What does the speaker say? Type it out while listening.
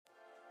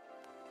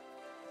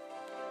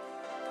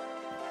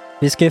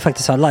Vi ska ju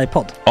faktiskt ha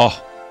livepodd. Ja,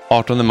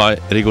 18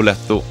 maj,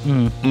 Rigoletto.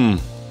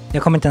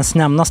 Jag kommer inte ens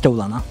nämna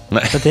stolarna.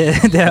 Nej. För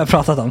det har jag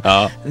pratat om.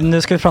 Ja.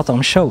 Nu ska vi prata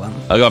om showen.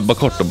 Ja, bara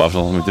kort då, bara för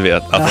de som inte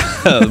vet.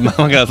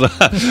 Man kan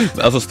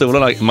alltså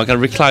stolarna, man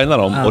kan reclina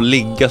dem och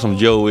ligga som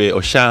Joey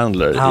och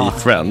Chandler i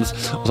Friends.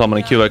 Och så har man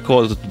en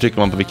QR-kod och så trycker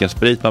man på vilken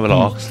sprit man vill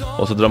ha.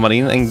 Och så drar man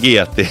in en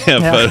GT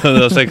för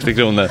 160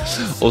 kronor.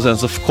 Och sen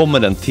så kommer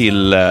den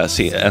till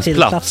ens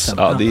plats.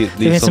 Ja, det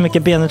finns så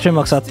mycket benutrymme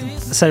också att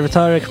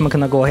servitörer kommer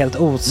kunna gå helt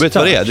ostört. Vet du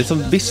vad det är? Det är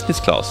som business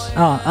class.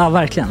 Ja,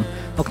 verkligen.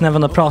 Och när vi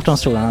då pratar om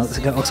stolarna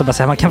så kan jag också bara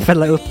säga att man kan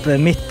fälla upp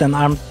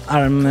mitten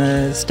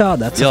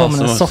armstödet så får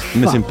man en soffa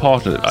med sin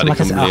partner. Ja, det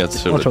kommer bli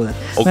helt otroligt.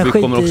 Och men vi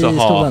kommer också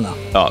stolarna.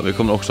 vi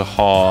kommer också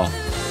ha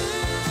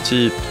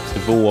typ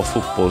 2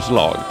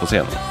 fotbollslag på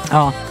scenen.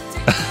 Ja.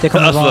 Det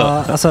kommer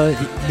vara, alltså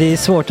det är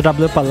svårt att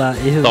rabbla upp alla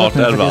i huvudet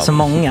nu för det är så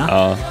många.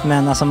 Ja.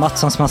 Men alltså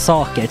Mattssons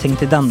massaker, tänk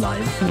till den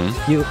live.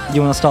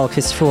 Jonas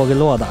Dahlqvists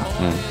frågelåda.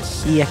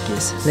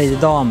 Ekis, Lady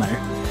Damer.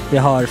 Vi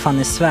har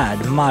Fanny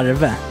Svärd,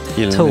 Marve,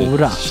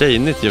 Tora.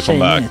 Tjejnytt gör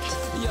comeback.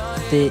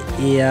 Det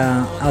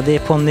är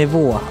på en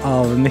nivå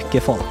av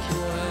mycket folk.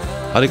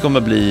 Ja, det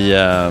kommer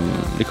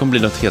bli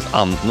något helt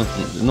annat.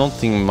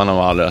 Någonting man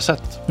har aldrig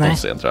sett på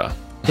scen, tror jag.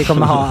 Det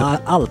kommer ha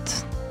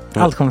allt.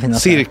 Allt kommer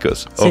finnas.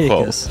 Cirkus.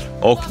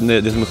 Och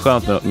det som är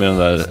skönt med de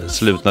där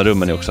slutna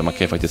rummen är också att man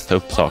kan ju faktiskt ta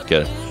upp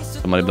saker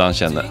som man ibland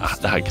känner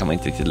det här kan man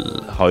inte riktigt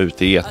ha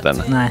ute i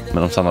etern. Nej.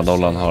 Men om Sanna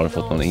Dollan har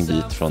fått någon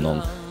invit från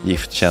någon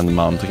giftkänd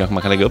man så kanske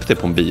man kan lägga upp det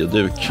på en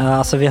bioduk. Ja,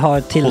 alltså vi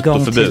har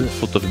tillgång till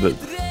fotoförbud.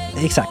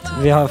 Exakt,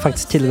 vi har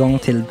faktiskt tillgång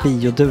till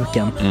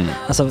bioduken.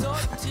 Alltså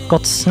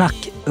gott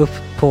snack upp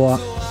på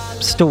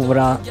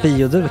stora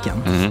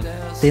bioduken.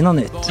 Det är något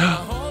nytt.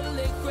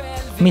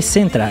 Missa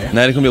inte det här.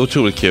 Nej, det kommer bli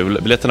otroligt kul.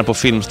 Biljetterna på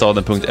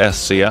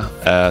filmstaden.se.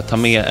 Ta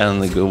med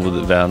en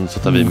god vän så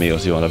tar vi med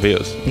oss Johan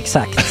Rabaeus.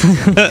 Exakt.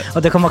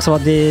 Och det kommer också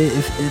vara det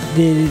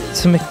är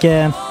så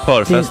mycket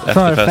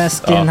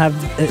förfest i den här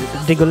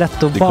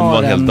Rigoletto-baren. Det kommer vara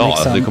en hel dag.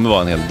 Liksom. Det kommer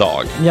vara en hel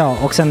dag. Ja,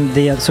 och sen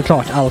det är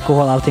såklart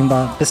alkohol, allting.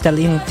 Bara beställ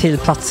in till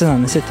platserna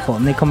ni sitter på.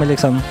 Ni kommer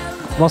liksom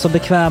vara så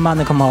bekväma,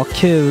 ni kommer ha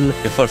kul.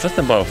 Är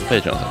förfesten bara för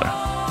Patreon eller?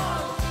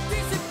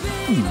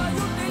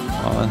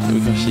 Ja,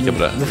 vi kan kika på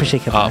det. Vi får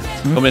kika på det.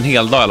 Det kommer en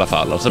hel dag i alla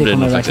fall. Och så blir det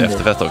någon slags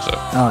efterfest också.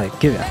 Ja,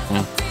 gud ja.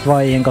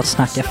 Vad är en gott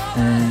snack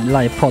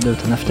livepodd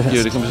utan efterfest?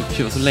 Gud, det kommer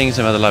bli så länge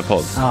sedan vi hade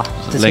livepodd. Ja,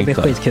 det ska bli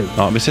skitkul.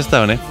 Ja, vi ses där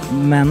hörni.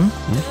 Men,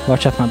 var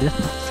köper man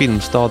biljetterna?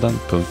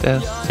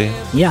 Filmstaden.se.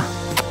 Ja,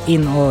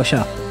 in och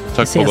köp.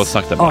 Tack på gott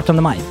snack där.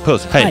 18 maj.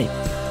 Puss, hej.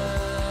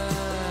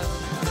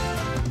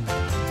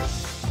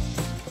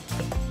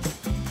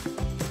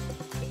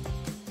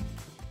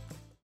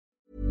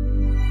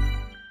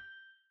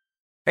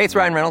 Hey, it's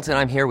Ryan Reynolds, and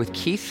I'm here with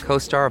Keith,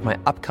 co-star of my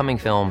upcoming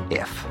film,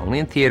 If, only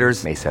in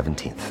theaters May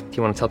 17th. Do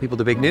you want to tell people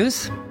the big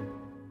news?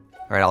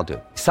 All right, I'll do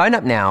it. Sign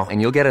up now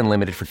and you'll get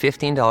unlimited for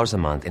 $15 a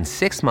month and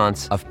 6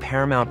 months of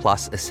Paramount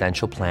Plus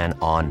Essential Plan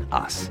on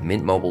us.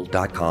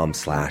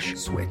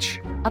 MintMobile.com/switch.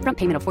 Upfront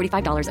payment of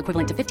 $45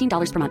 equivalent to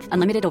 $15 per month.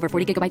 Unlimited over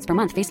 40 gigabytes per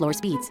month. Face lower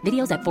speeds.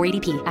 Videos at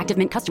 480p. Active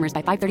Mint customers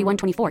by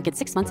 531.24 get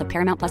 6 months of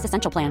Paramount Plus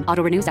Essential Plan.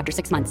 Auto renews after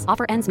 6 months.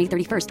 Offer ends May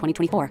 31st,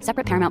 2024.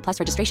 Separate Paramount Plus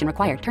registration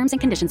required. Terms and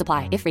conditions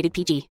apply if rated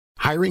PG.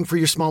 Hiring for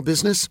your small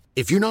business?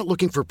 If you're not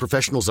looking for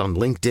professionals on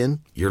LinkedIn,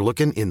 you're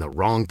looking in the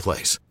wrong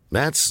place.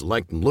 That's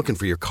like looking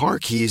for your car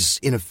keys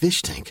in a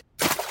fish tank.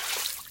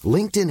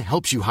 LinkedIn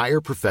helps you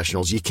hire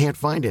professionals you can't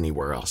find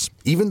anywhere else,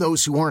 even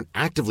those who aren't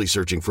actively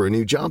searching for a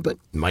new job but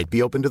might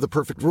be open to the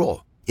perfect role.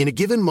 In a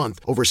given month,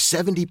 over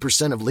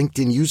 70% of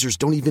LinkedIn users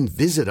don't even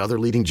visit other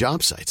leading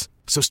job sites.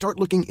 So start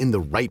looking in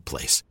the right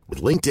place.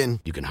 With LinkedIn,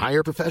 you can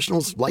hire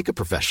professionals like a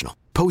professional.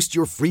 Post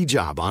your free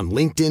job on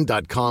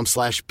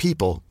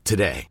linkedin.com/people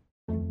today.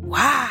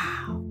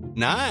 Wow.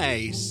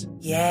 Nice.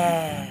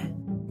 Yeah.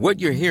 What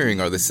you're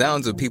hearing are the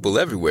sounds of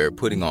people everywhere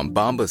putting on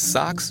Bombas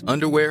socks,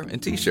 underwear,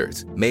 and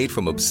T-shirts made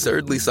from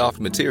absurdly soft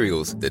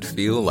materials that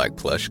feel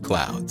like plush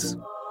clouds.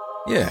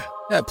 Yeah,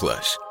 that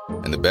plush.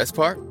 And the best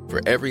part? For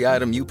every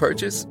item you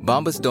purchase,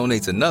 Bombas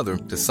donates another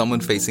to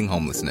someone facing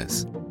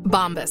homelessness.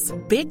 Bombas.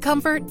 Big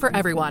comfort for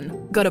everyone.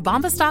 Go to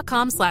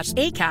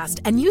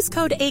bombas.com/ACAST and use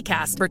code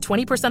ACAST for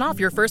 20% off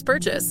your first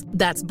purchase.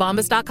 That's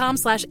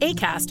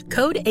bombas.com/ACAST.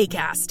 Code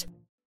ACAST.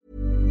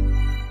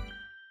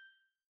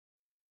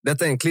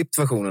 Detta är en klippt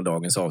version av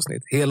dagens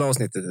avsnitt. Hela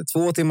avsnittet är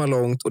 2 timmar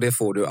långt och det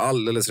får du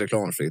alldeles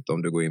reklamfritt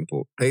om du går in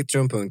på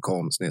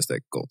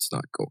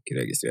patreon.com/gottsnack och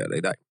registrerar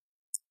dig där.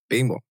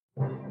 Bingo!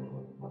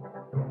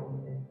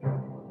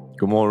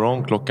 God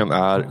morgon, klockan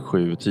är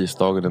 7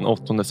 tisdagen den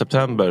 8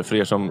 september för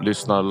er som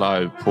lyssnar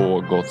live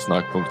på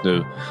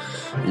gottsnack.nu.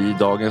 I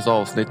dagens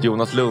avsnitt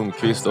Jonas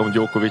Lundqvist om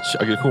Djokovic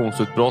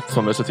aggressionsutbrott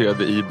som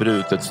resulterade i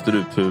brutet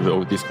struphuvud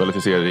och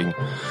diskvalificering.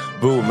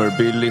 Boomer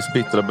Billys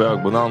bittra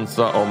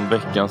bögbonanza om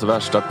veckans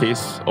värsta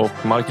piss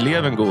och Mark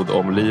Levengood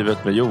om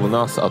livet med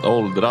Jonas, att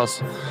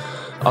åldras,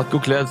 att gå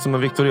klädd som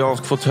en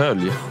viktoriansk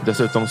fåtölj.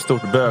 Dessutom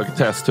stort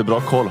bögtest. Hur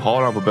bra koll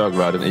har han på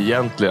bögvärlden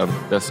egentligen?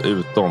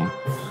 Dessutom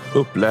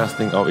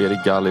uppläsning av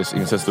Erik Gallis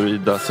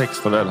incestoida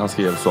sexnovell han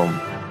skrev som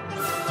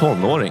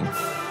tonåring.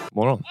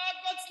 Morgon.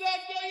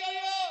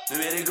 Nu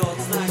är det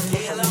gott snack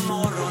hela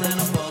morgonen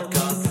och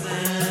podcasten.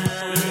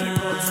 Nu är det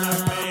gott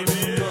snack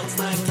baby. Gott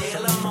snack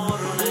hela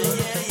morgonen,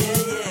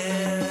 yeah.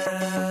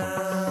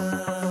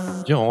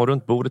 Ja,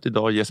 runt bordet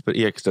idag Jesper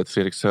Ekstedt,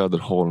 Fredrik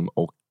Söderholm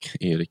och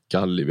Erik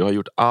Galli. Vi har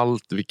gjort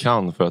allt vi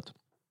kan för att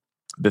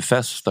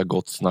befästa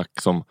Gott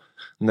snack som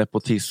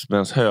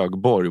nepotismens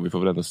högborg. Vi får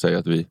väl ändå säga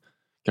att vi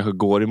kanske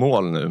går i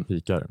mål nu.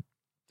 Pikar.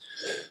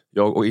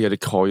 Jag och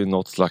Erik har ju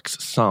något slags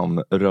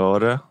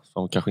samröre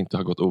som kanske inte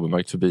har gått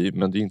obemärkt förbi,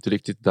 men det är inte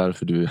riktigt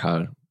därför du är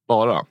här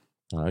bara.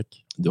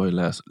 Tack. Du har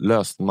ju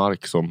löst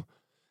Mark som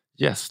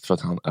gäst för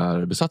att han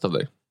är besatt av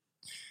dig.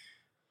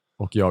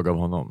 Och jag av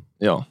honom.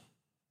 Ja.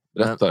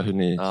 Berätta hur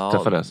ni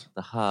träffades.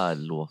 Det här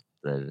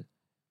låter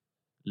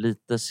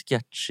lite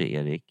sketchy,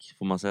 Erik.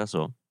 Får man säga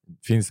så?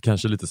 Finns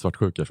kanske lite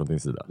svartsjuka från din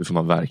sida. Det får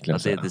man verkligen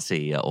säga. Det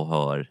ser jag och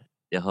hör.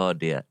 Jag hör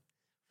det.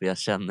 För jag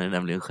känner det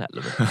nämligen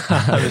själv.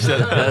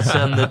 Jag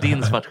känner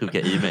din svartsjuka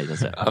i mig.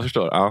 Jag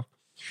förstår, ja.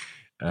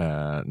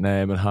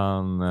 Nej,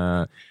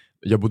 men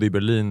jag bodde i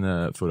Berlin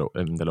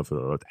en del av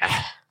förra året.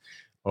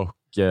 Och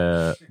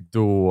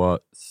då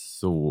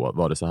så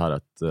var det så här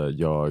att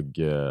jag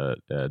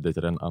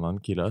dejtade en annan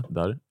kille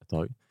där ett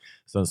tag.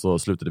 Sen så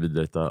slutade vi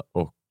dejta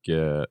och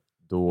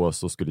då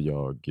så skulle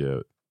jag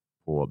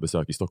på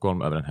besök i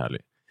Stockholm över en helg.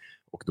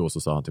 Och då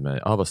så sa han till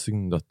mig, vad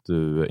synd att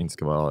du inte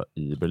ska vara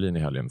i Berlin i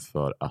helgen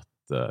för att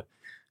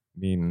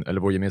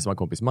vår gemensamma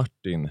kompis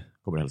Martin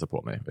kommer att hälsa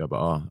på mig. Och jag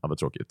bara, vad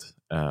tråkigt.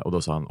 Och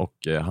då sa han,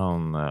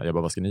 jag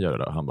bara, vad ska ni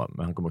göra då? Han bara,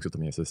 men han kommer också ta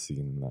med sig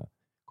sin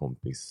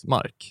kompis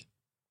Mark.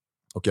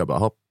 Och jag bara,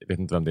 jag vet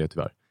inte vem det är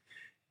tyvärr.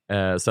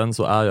 Sen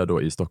så är jag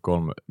då i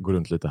Stockholm, går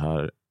runt lite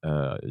här,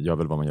 gör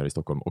väl vad man gör i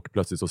Stockholm. Och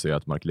plötsligt så ser jag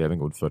att Mark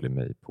Levengood följer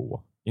mig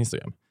på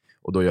Instagram.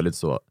 Och då är jag lite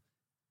så,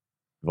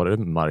 var det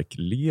Mark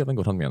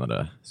Levengood han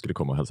menade skulle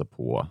komma och hälsa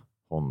på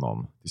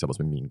honom tillsammans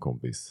med min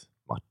kompis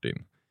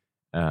Martin.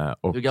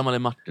 Hur gammal är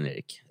Martin,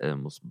 Erik?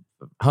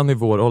 Han är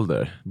vår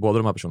ålder. Båda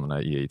de här personerna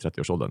är i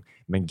 30-årsåldern.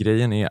 Men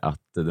grejen är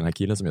att den här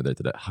killen som jag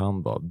dejtade,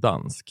 han var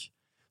dansk.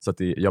 Så att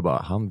jag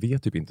bara, han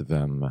vet typ inte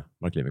vem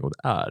Mark Levengood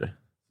är.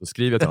 Så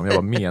skriver jag till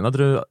honom, menade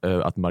du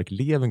att Mark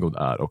Levengood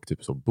är och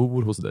typ så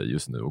bor hos dig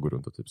just nu och går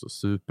runt och typ så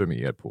super med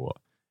er på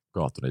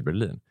gatorna i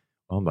Berlin?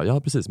 Och han bara,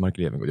 ja precis, Mark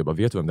Levengood. Jag bara,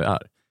 vet du vem det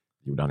är?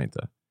 Det gjorde han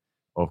inte.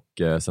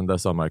 Och sen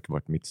dess har Mark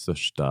varit mitt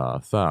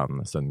största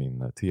fan sen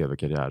min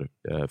tv-karriär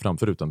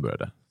framför rutan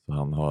började. Så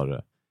han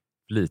har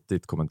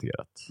flitigt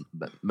kommenterat.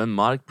 Men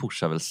Mark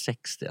pushar väl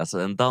 60? Alltså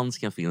en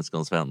dansk, en finsk och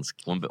en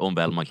svensk. Och en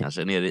Bellman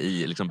kanske. Nere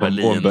i liksom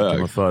Berlin. Och en bög.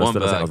 Man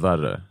föreställer sig något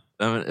värre.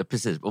 Ja, men,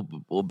 precis.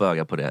 Och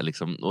böga på det.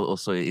 Liksom. Och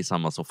så i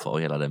samma soffa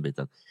och hela den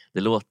biten.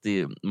 Det låter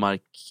ju...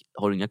 Mark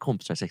har du inga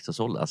kompisar i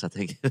 60-årsåldern. Alltså jag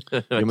tänker...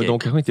 Okay. Ja, men de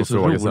kanske inte är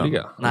så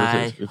roliga.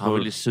 Nej, han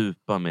vill ju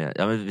supa med...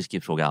 Ja, men vi ska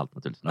ju fråga allt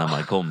naturligtvis när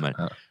Mark kommer.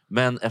 Ja.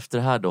 Men efter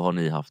det här då har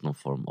ni haft någon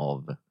form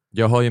av...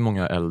 Jag har ju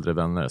många äldre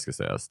vänner, ska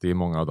sägas. Det är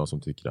många av dem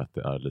som tycker att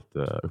det är lite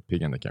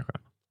uppiggande kanske.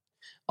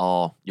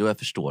 Ja, jag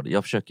förstår det.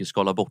 Jag försöker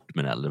skala bort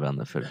mina äldre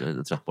vänner för jag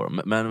är trött på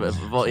dem. Men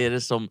vad är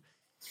det som...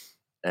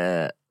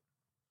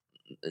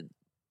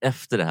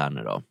 efter det här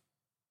nu då?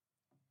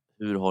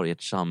 Hur har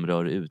ert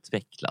samröre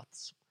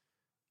utvecklats?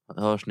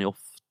 Hörs ni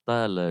ofta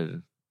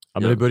eller... Ja,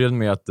 men det började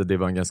med att det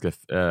var en ganska,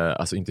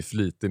 alltså inte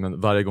flitig,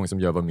 men varje gång som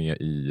jag var med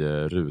i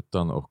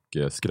rutan och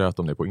skröt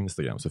om det på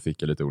Instagram så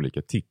fick jag lite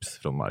olika tips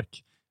från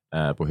Mark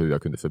på hur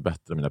jag kunde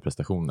förbättra mina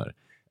prestationer.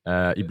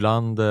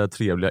 Ibland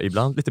trevliga,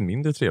 ibland lite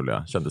mindre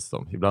trevliga kändes det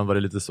som. Ibland var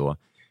det lite så,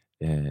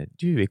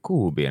 du är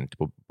kobent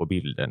på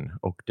bilden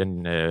och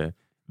den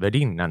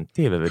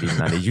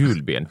tv-värdinnan är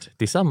julbent.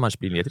 Tillsammans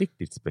blir ni ett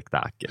riktigt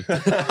spektakel.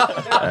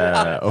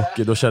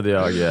 Och då kände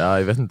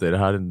jag vet inte, är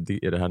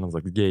det här någon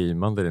slags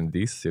gameande eller en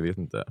diss? Jag vet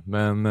inte.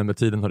 Men med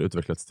tiden har det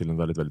utvecklats till en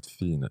väldigt, väldigt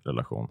fin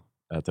relation.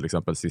 Till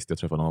exempel sist jag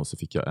träffade honom så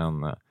fick jag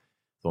en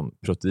sån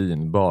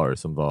proteinbar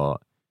som var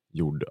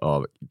gjord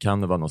av,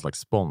 kan det vara någon slags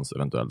spons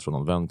eventuellt från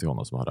någon vän till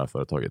honom som har det här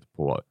företaget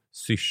på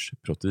Syrs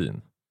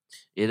protein.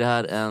 Är det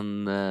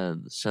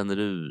här känner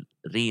du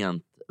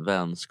rent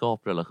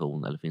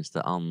vänskap-relation eller finns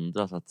det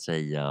andra så att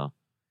säga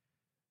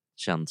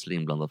känslor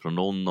inblandade från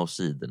någon av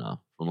sidorna,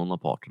 från någon av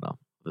parterna?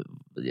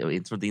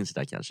 Inte från din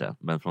sida kanske,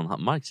 men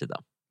från Marks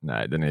sida?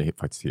 Nej, den är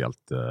faktiskt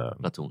helt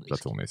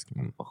platonisk.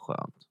 Mm. Vad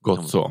skönt.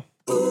 Gott så.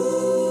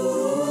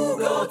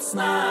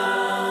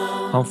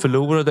 Han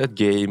förlorade ett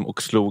game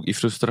och slog i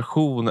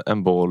frustration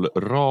en boll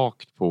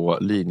rakt på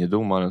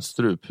linjedomarens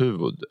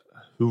struphuvud.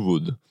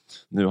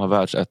 Nu har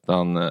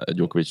världsettan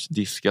Djokovic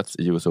diskats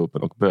i US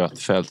Open och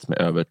bötfällt med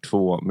över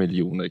 2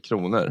 miljoner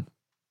kronor.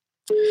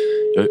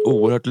 Jag är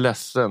oerhört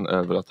ledsen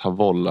över att ha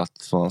vållat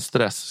sådan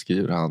stress,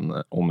 skriver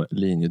han om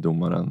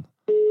linjedomaren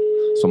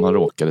som han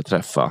råkade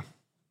träffa.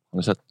 Har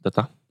ni sett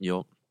detta?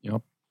 Ja. Vi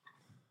ska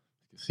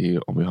se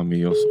om vi har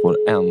med oss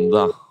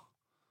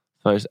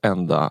Sveriges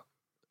enda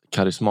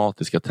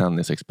karismatiska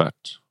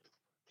tennisexpert,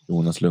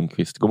 Jonas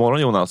Lundqvist. God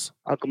morgon Jonas.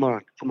 Ja, god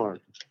morgon.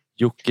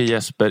 Jocke,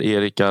 Jesper,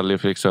 Erik, Galli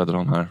och Fredrik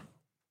Söderholm här.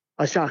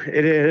 Alltså,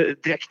 är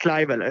det direkt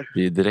live eller?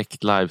 Det är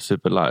direkt live,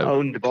 super live. Ja,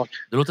 underbart.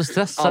 Du låter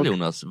stressad,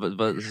 Jonas.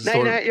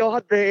 Nej, jag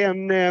hade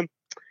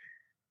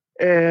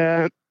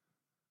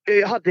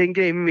en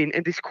grej med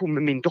en diskussion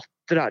med min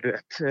dotter där, du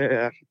vet.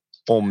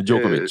 Om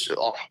Djokovic?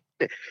 Ja.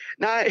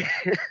 Nej.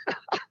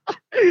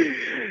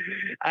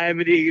 Nej,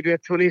 men du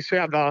vet, hon är så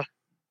jävla...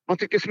 Man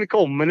tycker så mycket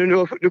om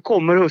henne. Nu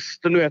kommer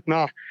hösten, du vet,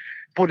 med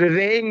både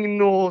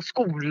regn och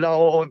skola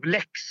och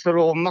läxor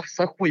och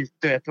massa skit,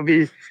 du vet. Och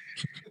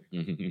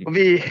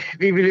vi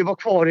vill ju vara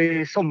kvar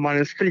i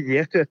sommarens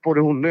frihet, du vet,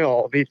 både hon och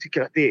jag. Vi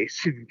tycker att det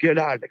suger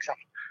det här liksom.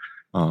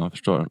 Ja, jag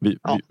förstår.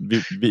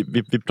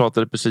 Vi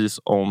pratade precis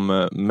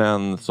om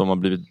män som har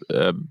blivit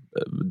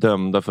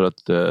dömda för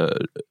att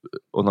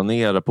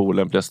onanera på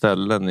olämpliga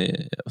ställen.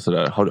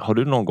 Sådär. Har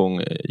du någon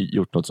gång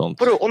gjort något sånt?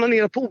 Vadå,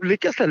 onanera på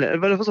olika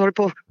ställen? Vad sa du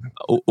på?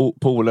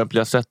 På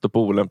olämpliga sätt och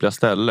på olämpliga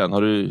ställen.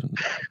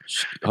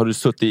 Har du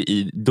suttit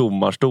i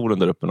domarstolen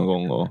där uppe någon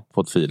gång och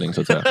fått feeling,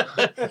 så att säga?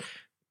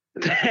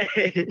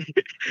 Nej,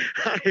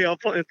 jag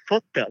har inte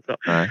fått det alltså.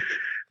 Nej.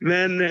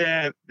 Men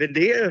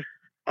det är...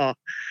 Ja.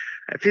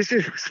 Det finns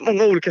ju så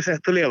många olika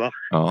sätt att leva.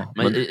 Ja,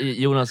 men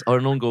Jonas, har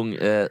du någon gång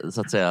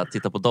så att säga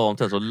tittat på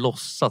damtest och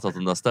låtsat att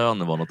den där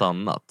stönen var något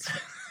annat?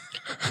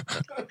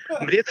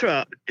 Men det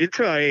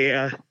tror jag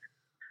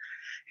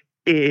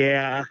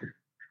är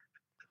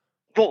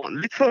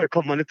vanligt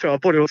förekommande, tror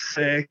jag, både hos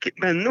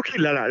män och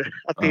killar där.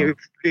 Att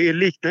det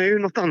liknar ju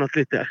något annat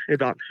lite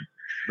ibland.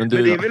 Men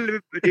det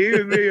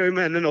gör ju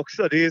männen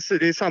också. Det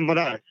är samma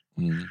där.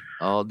 Mm.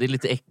 Ja, det är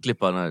lite äckligt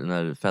bara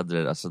när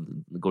Federer alltså,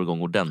 går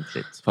igång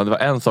ordentligt. Fan, det var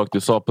en sak du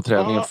sa på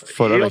träningen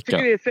förra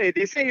veckan. Jag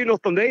tycker det säger ju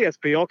något om dig,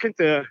 Jesper. Jag kan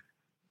inte...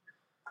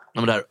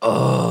 Ja, men där...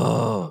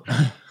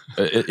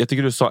 Jag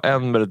tycker du sa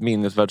en väldigt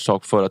minnesvärd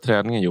sak förra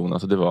träningen,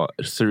 Jonas. Och det var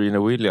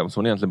Serena Williams.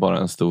 Hon är egentligen bara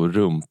en stor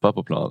rumpa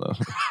på planen.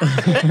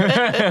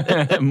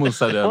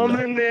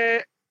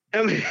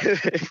 Ja, men...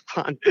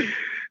 fan.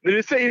 När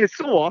du säger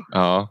så,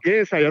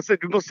 är så här,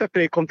 du måste sätta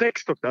det i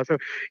kontext också. Alltså,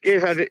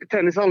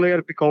 tennis handlar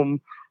väldigt mycket om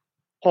att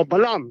ha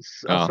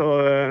balans. Ja. Alltså,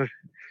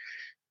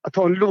 att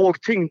ha en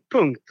låg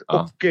tyngdpunkt.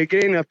 Ja. Och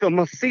grejen är att om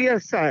man ser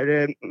så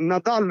här,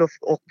 Nadal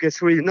och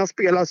Serena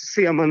spela, så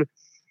ser man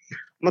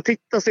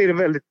tittar, så är det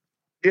väldigt,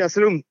 deras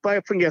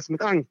rumpa fungerar som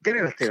ett ankare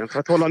hela tiden för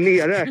att hålla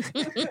nere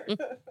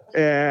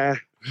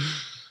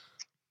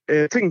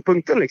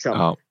tyngdpunkten liksom.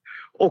 Ja.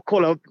 Och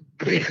kolla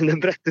benen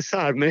brett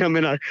isär. Men jag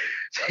menar,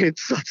 det är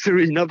inte så att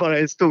Serena bara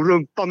är en stor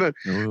rumpa.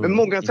 Men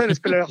många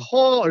tennisspelare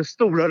har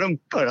stora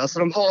rumpor. Alltså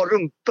de har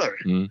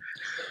rumpor. Mm.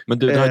 Men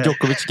du, den här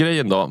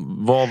Djokovic-grejen då.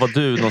 Var var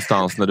du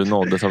någonstans när du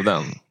nåddes av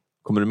den?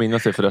 Kommer du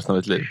minnas det för resten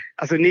av ditt liv?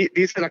 Alltså det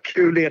är så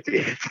kul i ert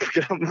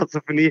program.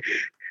 Alltså, för ni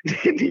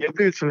har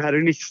blivit som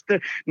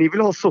heroinister. Ni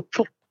vill ha så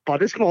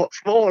toppade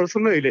svar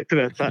som möjligt. Du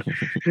vet, så här.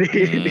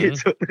 Det är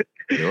så...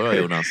 Jo,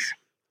 Jonas.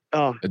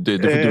 Ja.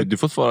 Du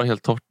får svara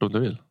helt torrt om du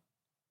vill.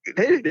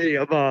 Nej,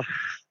 jag bara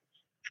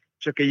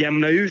försöker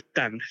jämna ut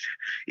den.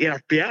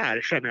 Ert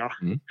begär, känner jag.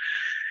 Mm.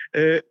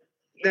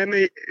 Nej,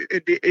 men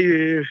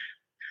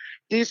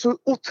det är så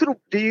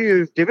otroligt.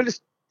 Det är väldigt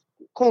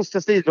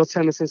konstigaste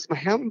idrottshändelsen som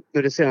har hänt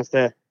nu det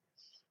senaste.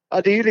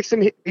 Ja, det är ju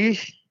liksom...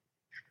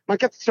 man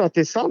kan inte tro att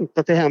det är sant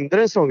att det händer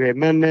en sån grej,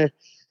 men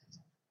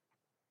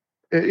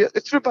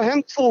jag tror det har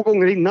hänt 2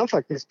 gånger innan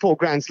faktiskt på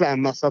Grand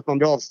Slam, alltså att man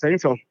blir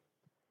avstängd så.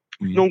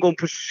 Någon gång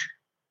på...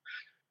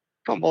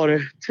 Fan var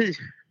det?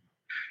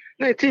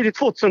 Tidigt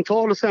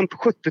 2000-tal och sen på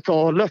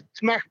 70-talet.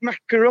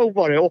 McEnroe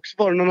var det. Och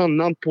så var det någon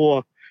annan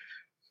på...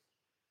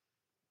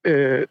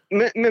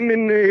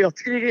 Men jag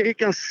tycker det är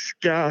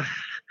ganska...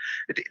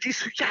 Det är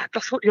så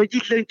jävla svårt. Jag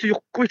gillar inte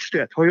Djokovic,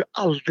 det. Har ju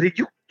aldrig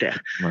gjort det.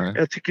 Nej.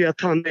 Jag tycker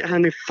att han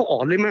är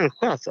farlig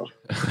människa, alltså.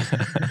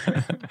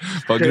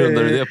 Vad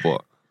grundar du det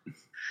på?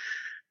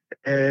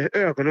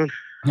 Ögonen.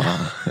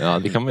 Ja,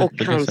 det kan man, och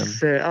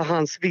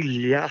hans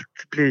vilja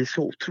att bli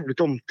så otroligt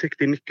omtyckt.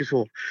 Det är mycket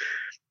så.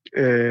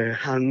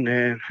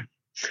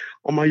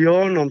 Om man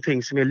gör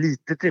någonting som är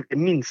lite trevligt,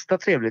 minsta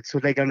trevligt, så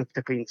lägger han upp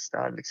det på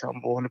Insta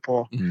liksom, och håller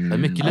på. Det är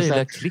mycket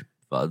löjliga klipp,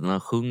 va? När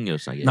han sjunger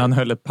och såna grejer. När han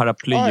höll ett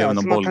paraply över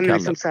någon bollkalle.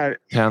 Liksom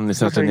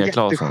Tennisen Sten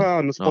Claesson.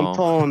 Jätteskön och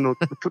spontan och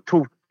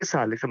tokig så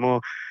här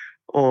liksom,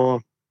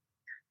 och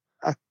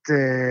att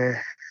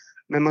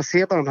men man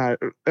ser bara de här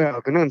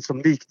ögonen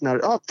som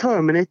liknar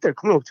Terminator,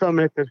 kommer du ihåg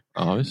Terminator?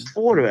 Ja, visst.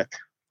 2, du vet.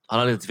 Han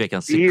hade inte tvekat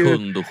en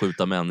sekund att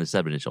skjuta män i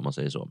Srebrenica, om man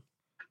säger så.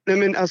 Nej,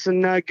 men alltså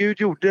när Gud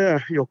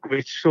gjorde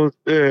Djokovic så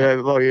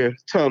var ju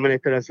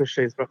Terminator den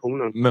största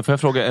inspirationen. Men får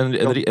jag fråga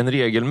en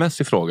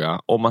regelmässig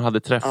fråga? Om man hade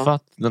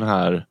träffat den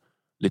här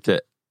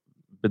lite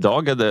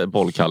bedagade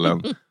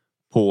bollkallen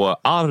på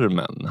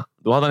armen,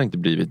 då hade han inte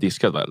blivit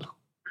diskad, väl?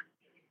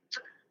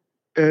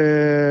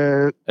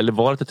 Eller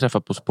var det att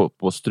träffa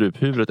på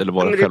struphuvudet, eller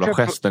var det själva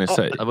gesten i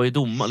sig? Det var ju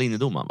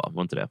linjedomaren, va?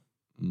 Var inte det?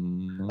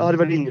 Ja, det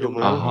var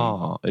linjedomaren.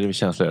 Aha, är det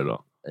känsligare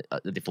då?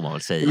 Det får man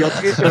väl säga.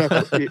 Jag tycker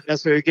att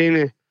alltså,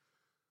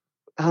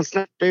 han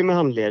snackar ju med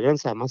handleden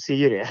så här, man ser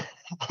ju det.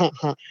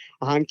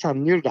 Och han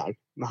kan ju det där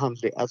med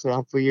handleden. Alltså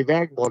han får ju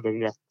iväg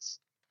bollen rätt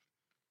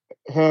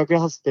högre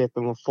hastighet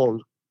än vad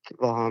folk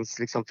vad hans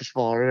liksom,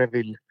 försvarare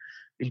vill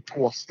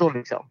påstå.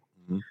 Liksom.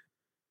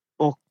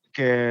 Och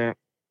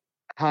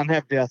han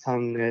hävdar att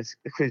han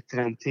skjuter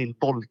den till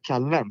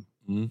bollkallen.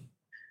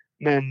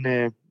 Men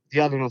det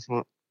är aldrig någon som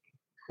har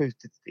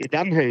skjutit i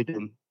den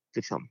höjden.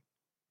 Liksom.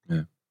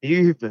 Det är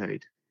ju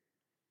huvudhöjd.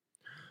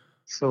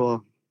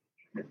 Så...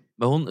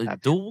 Men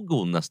dog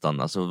hon nästan,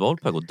 alltså var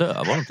på väg att dö,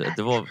 var det inte?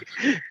 Det var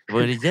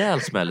en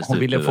rejäl smäll. Hon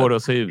ville få det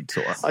att se ut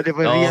så. Ja, det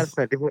var en rejäl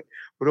smäll.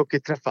 Hon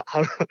råkade träffa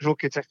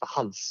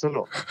halsen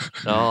då.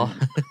 Ja.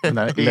 Den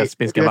där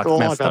lesbiska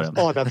vaktmästaren.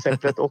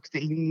 Adamsäpplet åkte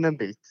in en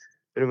bit.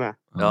 Är du med?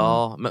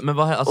 Ja, men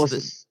vad alltså,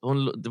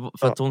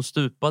 för att hon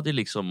stupade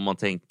liksom, om man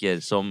tänker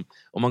som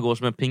om man går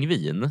som en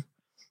pingvin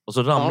och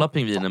så ramlar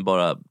pingvinen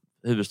bara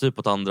huvudstup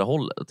åt andra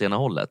hållet, åt ena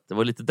hållet. Det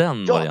var lite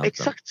den varianten. Ja,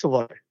 exakt så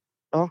var det.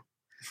 Ja.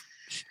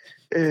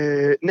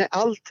 Nej,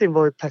 allting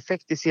var ju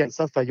perfekt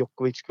iscensatt för att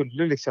Djokovic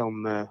skulle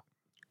liksom...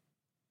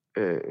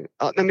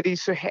 nej, men det är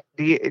så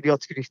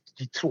jag tycker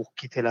det är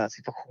tråkigt hela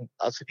situationen.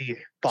 Alltså det är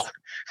bara...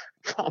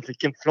 Fan,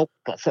 vilken flopp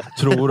alltså.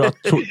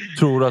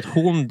 Tror du att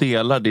hon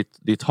delar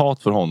ditt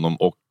hat för honom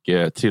och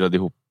trillade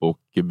ihop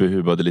och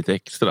behövde lite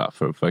extra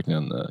för att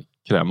verkligen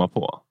kräma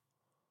på?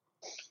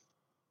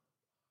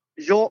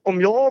 Ja,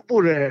 om jag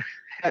vore...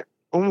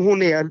 Om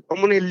hon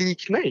är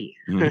lik mig...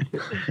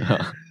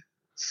 Ja.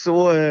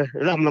 Så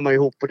ramlar man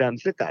ihop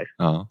ordentligt där.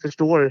 Ja.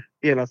 Förstår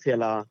genast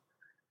hela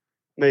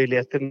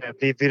möjligheten med att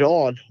bli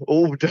viral och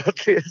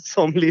odödlig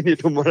som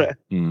linjedomare.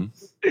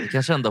 Jag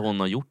kan känna att hon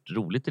har gjort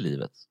roligt i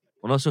livet.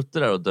 Hon har suttit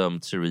där och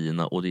dömt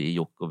Serena och det är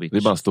Djokovic. Det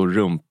är bara en stor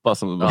rumpa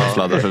som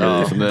sladdar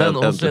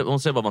förbi. Ja. Hon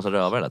ser bara massa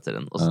rövar hela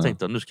tiden. Och så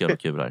tänkte jag, nu ska jag göra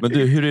kul här. Men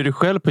du, hur är du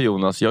själv på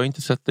Jonas? Jag har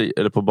inte sett dig,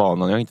 eller på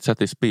banan, jag har inte sett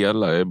dig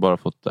spela. Jag har bara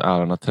fått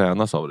äran att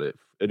tränas av dig.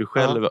 Är du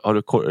själv, har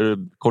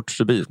du kort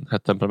stubin,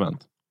 hett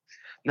temperament?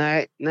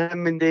 Nej,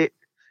 men det...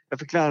 Jag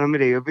fick lära mig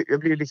det. Jag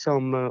blir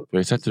liksom... Jag har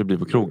ju sett hur det blir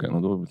på krogen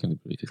och då kan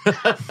det bli riktigt.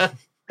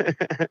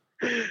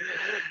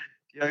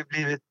 Jag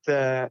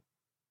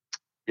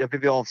har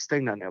blivit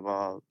avstängd när jag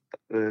var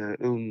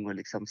ung och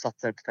liksom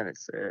satsade på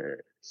tennis.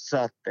 Så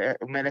att,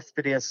 men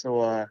efter det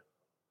så...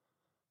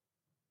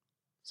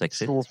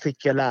 Sexigt. Så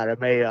fick jag lära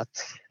mig att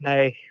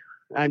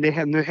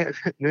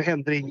nu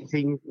händer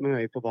ingenting med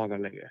mig på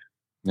banan längre.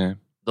 Nej.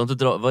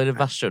 Vad är det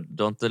värsta?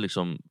 Du har inte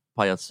liksom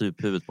pajat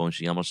suphuvudet på en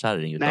gammal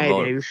kärring? Utan Nej,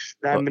 har du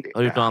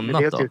gjort något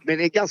annat då? Men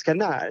det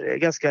är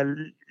ganska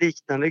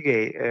liknande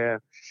grej.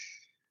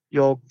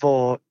 Jag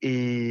var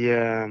i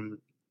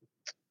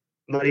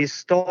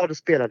Mariestad och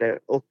spelade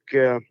och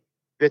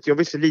jag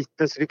var så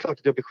liten så det är klart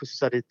att jag blev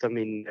skjutsad dit av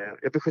min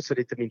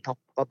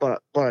pappa.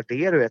 Bara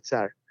det, du vet, så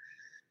här.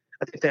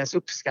 Att inte ens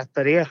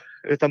uppskatta det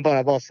utan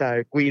bara vara så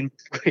här, gå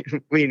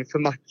in för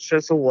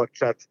matchen så hårt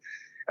så att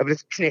jag blev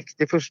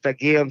knäckt i första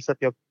game så att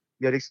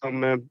jag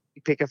liksom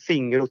pekar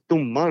finger åt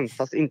domaren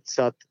fast inte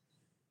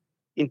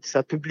så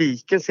att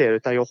publiken ser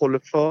utan jag håller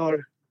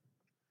för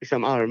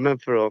liksom armen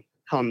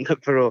handen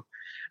för att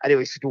det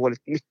var ju så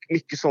dåligt.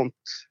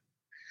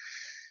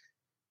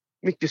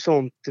 Mycket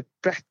sånt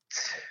brett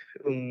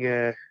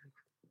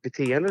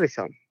beteende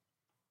liksom.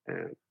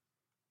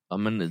 Ja,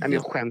 men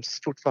jag skäms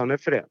fortfarande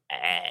för det.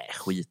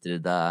 Skit i det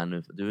där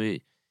nu. Du är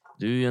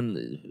ju en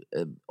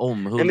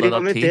omhuldad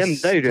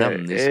artist.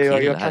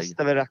 Jag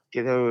kastar väl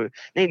racket.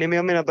 Nej, men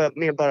jag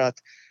menar bara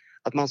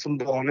att man som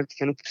barn inte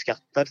kan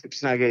uppskatta typ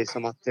såna här grejer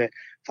som att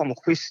fan vad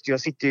schysst,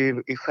 jag sitter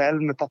ju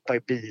själv med pappa i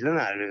bilen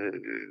här.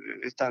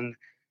 Utan...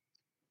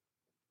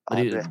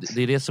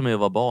 Det är det som är att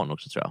vara barn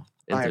också, tror jag.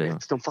 Nej,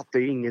 de fattar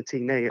ju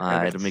ingenting. Nej,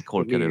 de är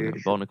korkade.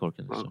 Barn är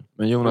korkade. Ja.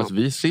 Men Jonas,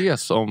 vi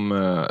ses om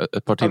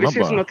ett par timmar bara. Vi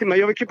ses om några timmar.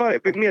 Jag vill bara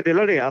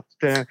meddela det att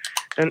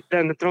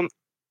den av de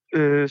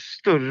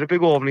större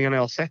begåvningarna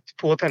jag har sett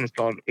på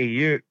tennisplan är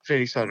ju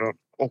Fredrik Söderholm.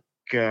 Och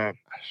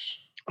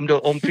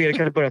om Fredrik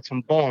hade börjat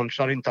som barn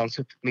så hade inte han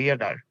suttit mer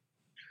där.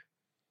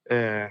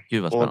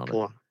 Gud vad spännande.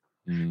 På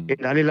den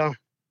där lilla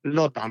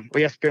loddan. Och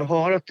Jesper, jag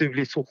hör att du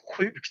blir så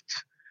sjukt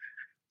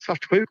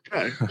svartsjuk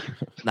där.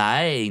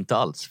 Nej, inte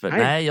alls.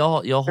 Nej,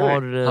 jag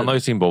har... Han har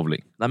ju sin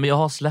bowling. Nej, men jag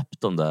har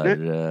släppt de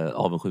där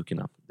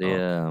avundsjukorna. Det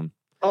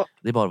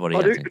är bara vad det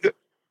är.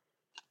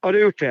 Har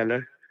du gjort det,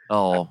 eller?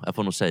 Ja, jag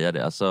får nog säga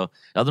det. Alltså,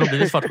 jag hade nog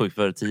blivit svartsjuk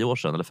för 10 år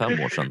sedan eller 5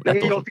 år sedan. Jag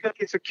tycker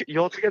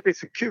att det är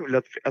så kul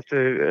att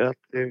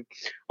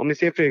om ni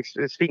ser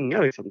Fredrik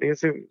svinga liksom, det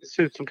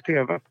ser ut som på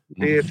tv.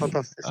 Det är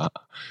fantastiskt. Ja.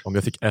 Om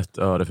jag fick 1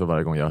 öre för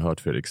varje gång jag har hört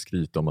Fredrik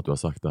skryta om att du har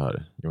sagt det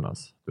här,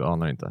 Jonas. Du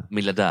anar inte.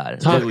 Miljardär.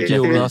 Tack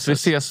Jonas, vi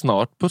ses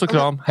snart. Puss och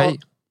kram, hej.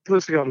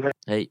 Puss och kram,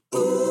 hej.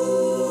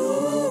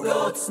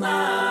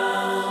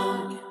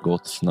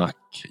 Gott snack.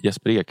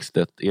 Jesper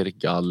Ekstedt, Erik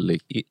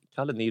Gallik,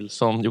 Kalle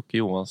Nilsson, Jocke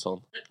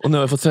Johansson. Och nu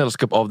har jag fått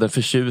sällskap av den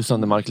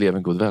förtjusande Mark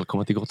Levengood.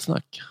 Välkommen till Gott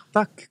snack.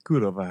 Tack,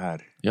 kul att vara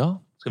här.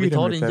 Ja. Ska vi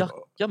ta din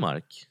jacka,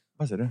 Mark?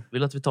 Vad säger du? Vill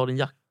du att vi tar din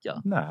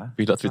jacka? Nej.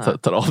 Vill du att vi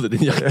tar av dig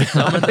din jacka?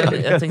 Ja,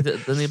 men jag tänkte,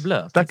 den är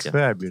blöt. Tack för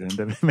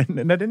erbjudandet. Men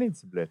nej, den är inte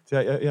så blöt.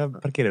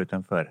 Jag parkerar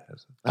utanför.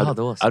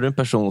 Är du en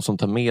person som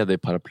tar med dig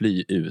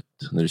paraply ut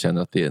när du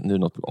känner att det är nu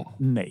något på gång?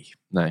 Nej.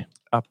 Nej.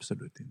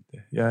 Absolut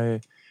inte.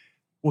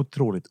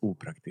 otroligt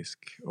opraktisk.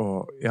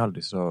 Och jag är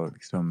aldrig så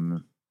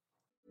liksom...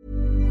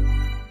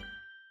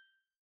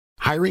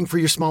 Hiring for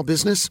your small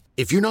business?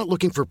 If you're not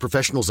looking for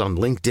professionals on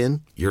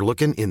LinkedIn, you're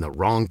looking in the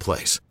wrong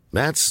place.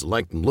 That's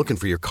like looking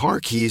for your car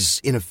keys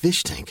in a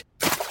fish tank.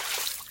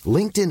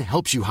 LinkedIn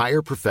helps you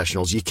hire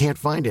professionals you can't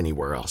find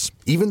anywhere else,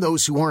 even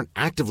those who aren't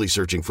actively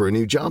searching for a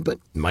new job but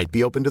might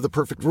be open to the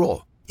perfect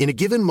role. In a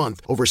given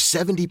month, over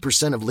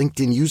 70% of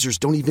LinkedIn users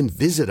don't even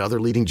visit other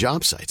leading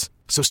job sites.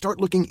 So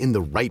start looking in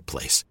the right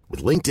place.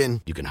 With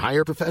LinkedIn, you can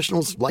hire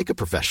professionals like a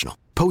professional.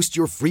 Post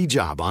your free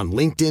job on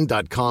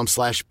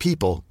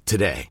linkedin.com/people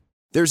today.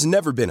 There's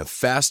never been a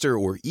faster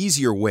or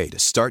easier way to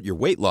start your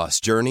weight loss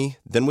journey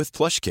than with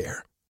PlushCare.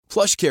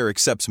 PlushCare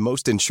accepts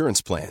most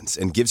insurance plans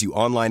and gives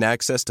you online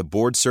access to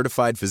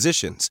board-certified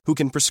physicians who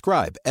can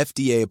prescribe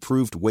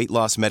FDA-approved weight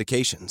loss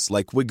medications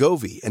like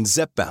Wegovy and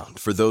Zepbound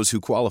for those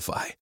who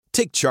qualify.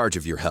 Take charge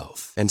of your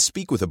health and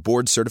speak with a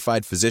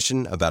board-certified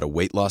physician about a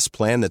weight loss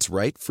plan that's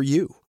right for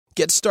you.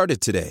 Get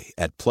started today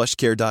at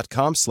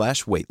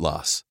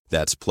plushcare.com/weightloss.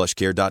 That's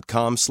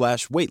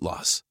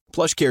plushcare.com/weightloss.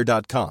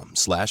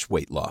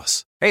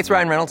 plushcare.com/weightloss. Hey, it's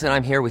Ryan Reynolds, and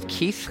I'm here with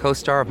Keith,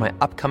 co-star of my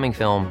upcoming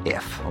film,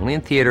 If, only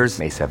in theaters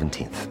May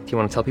 17th. Do you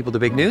want to tell people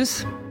the big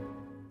news?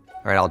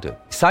 All right, I'll do it.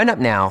 Sign up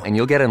now and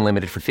you'll get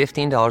unlimited for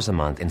 $15 a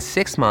month and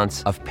 6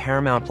 months of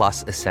Paramount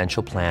Plus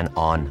Essential Plan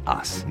on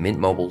us.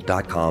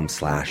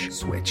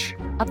 MintMobile.com/switch.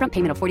 Upfront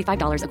payment of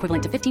 $45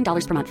 equivalent to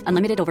 $15 per month.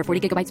 Unlimited over 40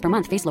 gigabytes per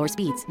month. Face lower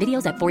speeds.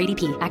 Videos at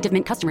 480p. Active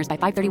Mint customers by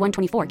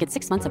 531.24 get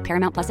 6 months of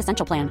Paramount Plus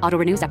Essential Plan. Auto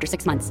renews after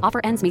 6 months.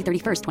 Offer ends May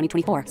 31st,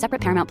 2024.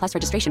 Separate Paramount Plus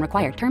registration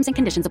required. Terms and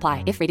conditions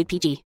apply if rated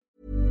PG. Jag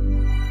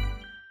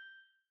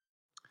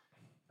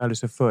är aldrig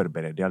så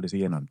förberedd. Jag är aldrig så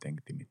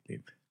genomtänkt i mitt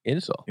liv. Är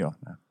det så? Ja.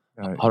 Nej.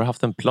 Har du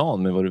haft en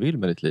plan med vad du vill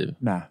med ditt liv?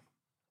 Nej.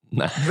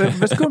 Nej.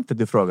 Vad skumt att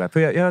du frågar. För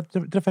jag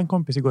träffade en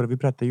kompis igår och vi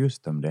pratade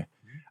just om det.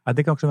 Att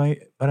det kan också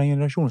vara en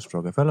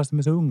generationsfråga. För alla som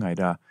är så unga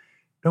idag,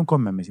 de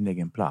kommer med sin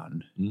egen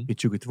plan. Vid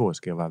 22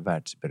 ska jag vara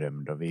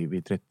världsberömd och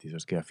vid 30 så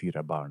ska jag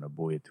 4 barn och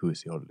bo i ett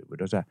hus i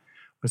Hollywood. Och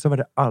så var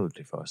det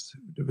aldrig för oss.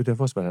 Det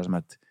för oss var det som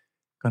att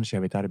kanske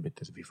jag vet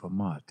arbete så vi får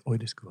mat. Oj,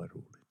 det skulle vara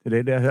roligt.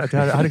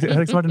 Jag har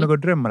liksom varit några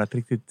drömmar att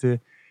riktigt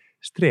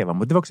sträva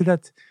mot. Det var också det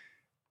att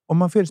om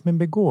man föds med en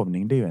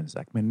begåvning, det är ju en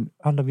sak. Men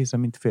alla vi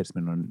som inte föds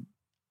med någon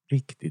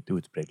riktigt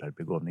utpräglad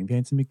begåvning, vi har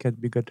inte så mycket att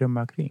bygga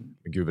drömmar kring.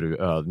 Men gud, vad du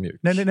är ödmjuk.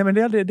 Nej, men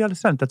det är aldrig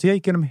sant. Alltså, jag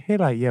gick igenom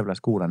hela jävla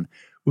skolan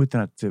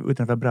utan att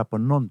vara bra på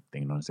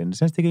någonting någonsin.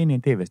 Sen steg jag in i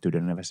en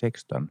tv-studio när jag var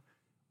 16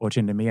 och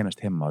kände mig genast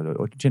hemma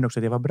och kände också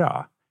att jag var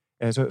bra.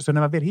 Så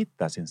när man vill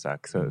hitta sin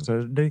sak så då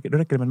räcker det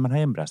med att man har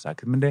en bra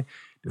sak. Men det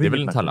är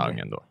väl en talang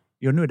ändå?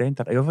 Jo, nu är det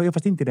inte. Jag var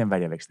fast inte i den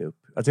värld jag växte upp.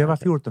 Alltså jag var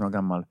 14 år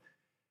gammal.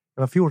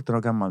 Jag var 14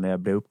 år gammal när jag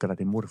blev uppkallad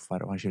till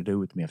morfar och han skilde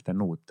ut mig efter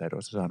noter.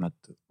 Och så sa han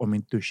att om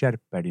inte du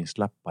skärper din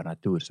slappa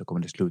natur så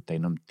kommer det sluta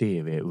inom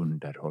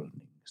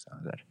tv-underhållning.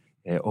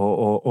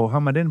 Och har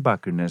man den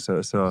bakgrunden så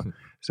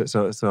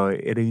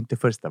är det ju inte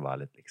första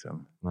valet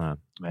liksom. Nej.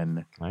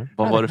 Men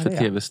vad var det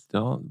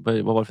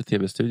för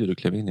tv-studio du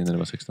klev in i när du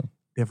var 16?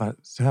 Det var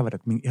så här var det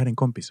att jag hade en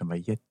kompis som var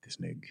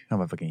jättesnygg. Han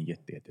var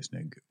faktiskt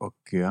jättesnygg.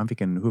 Och han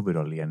fick en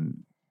huvudroll i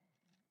en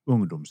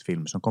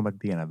ungdomsfilm som kom att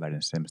bli en av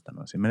världens sämsta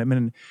någonsin.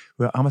 Men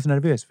han var så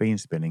nervös för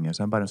inspelningen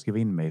så han bara skrev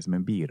in mig som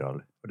en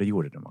biroll. Och det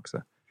gjorde de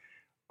också.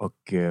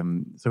 Och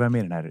så var jag med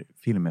i den här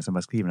filmen som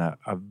var skriven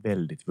av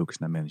väldigt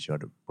vuxna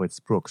människor på ett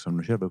språk som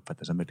de själva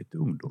uppfattade som väldigt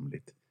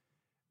ungdomligt.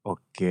 Och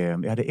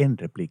jag hade en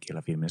replik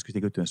hela filmen. Jag skulle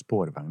stiga ut ur en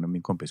spårvagn och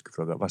min kompis skulle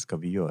fråga, vad ska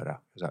vi göra?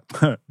 Jag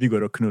sa, vi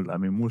går och knullar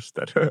min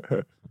moster.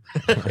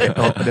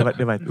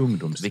 det var ett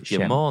ungdomsskämt.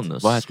 Vilken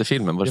manus. Vad hette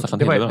filmen? Var det Staffan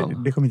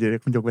Hildebrand? Det kommer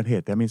inte ihåg vad den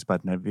heter. Jag minns bara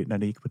att när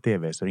det gick på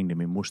tv så ringde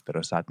min moster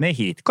och sa att nej,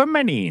 hit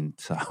kommer ni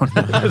inte, sa hon.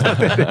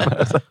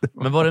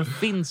 Men var det en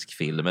finsk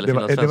film? Eller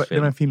det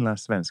var en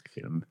finlandssvensk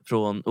film.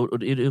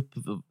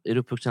 Är du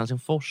uppvuxen i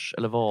Helsingfors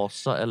eller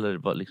Vasa?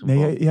 Eller liksom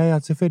nej, jag är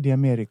alltså född i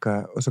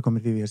Amerika och så kom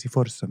jag till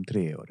Helsingfors som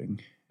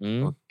 3-åring.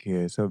 Och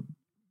så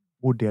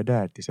bodde jag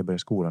där tills jag började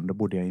skolan. Då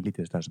bodde jag i en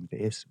liten stad som heter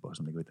Esbo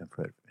som ligger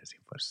utanför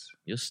Helsingfors.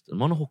 Just det,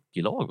 de har en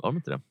hockeylag, har de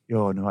inte det?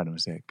 Ja, nu har de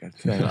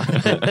säkert.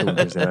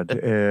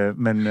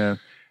 Men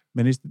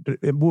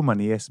bor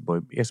man i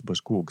Esbo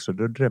skog så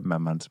då drömmer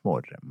man små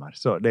drömmar.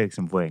 Så det är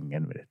liksom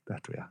poängen med detta,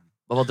 tror jag.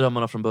 Vad var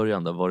drömmarna från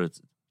början då? Var det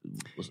att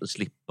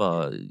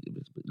slippa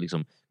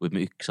liksom gå ut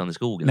med yxan i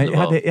skogen? Nej, jag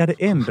hade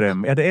en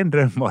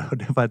dröm och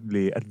det var att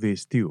bli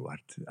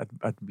steward.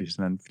 Att bli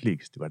sån en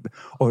flygsteward.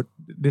 Och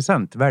det är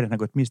sant, världen har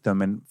gått miste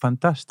om en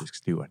fantastisk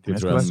steward. Det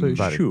tror jag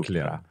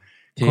verkligen.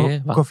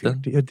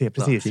 Vatten. Ja, det är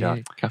precis, ja.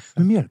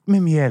 Kaffe.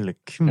 Med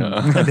mjölk.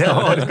 Det ska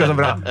vara så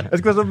bra. Det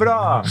ska vara så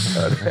bra.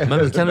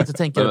 Men kan du inte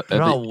tänka dig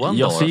praoan då?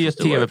 Jag ser ett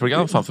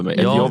tv-program framför mig.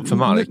 Ett jobb för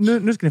Mark.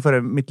 Nu ska ni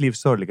föra mitt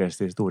livs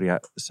sorgligaste historia.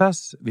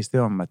 SAS visste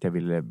om att jag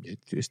ville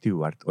bli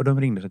steward. Och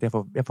de ringde så att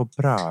jag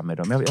får bra med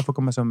dem. Jag får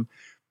komma som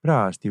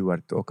bra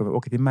steward och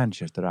åka till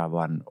Manchester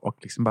av och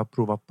liksom bara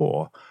prova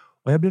på.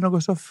 Och jag blev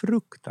något så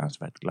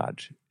fruktansvärt glad.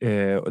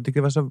 Och tyckte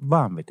det var så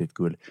vanvettigt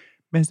kul.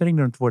 Men sen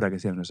ringde de 2 dagar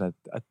senare och sa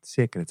att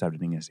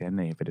säkerhetsavdelningen säger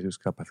nej för det skulle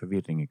skapa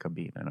förvirring i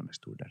kabinen om jag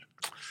stod där.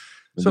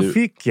 Så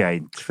fick jag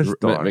inte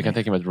förstå. Men jag kan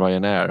tänka mig att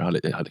Ryanair har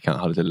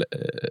lite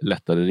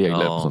lättare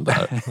regler på sånt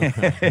där.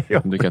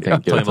 Du kan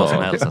tänka dig vad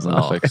som helst.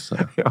 Alltså.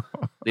 Ja.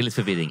 Det är lite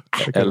förvirring.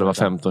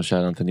 11-15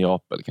 kärnan till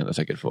Neapel kan du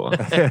säkert få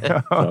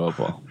pröva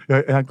på.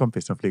 Jag har en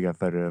kompis som flyger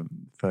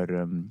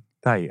för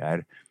Thai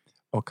Air.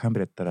 Och han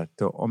berättar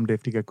att om det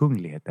flyger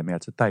kungligheter, med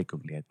alltså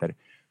thai-kungligheter,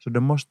 så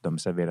då måste de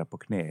servera på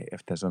knä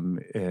eftersom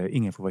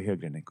ingen får vara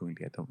högre än en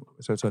kunglighet.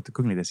 Så att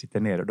kungligheten sitter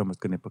ner och de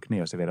måste gå ner på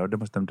knä och servera. Och då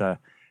måste de dra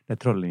den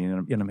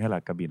trollen genom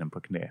hela kabinen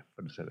på knä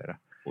för att servera.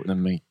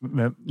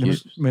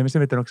 Men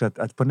sen vet jag också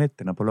att på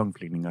nätterna på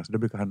långflygningar så då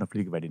brukar han och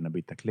flygvärdinna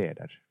byta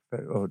kläder.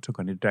 Och så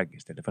kan de dragga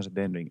istället. Fast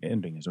det är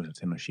ändå ingen som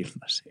ser någon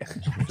skillnad.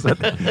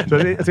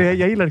 Så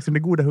jag gillar liksom det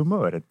goda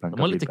humöret. De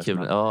har lite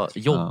kul. Ja,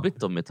 jobbigt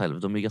de med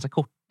Thailand. De är ganska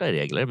korta i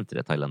regler, är inte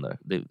det thailändare?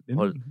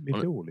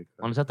 Lite olika.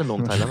 Har ni sett en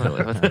lång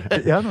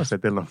thailändare? Jag har nog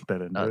sett en lång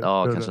thailändare.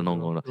 Ja, kanske någon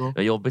gång.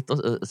 Ja, jobbigt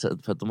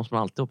för att då måste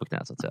man alltid vara på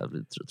knä så att säga. Det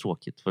blir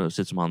tråkigt. För det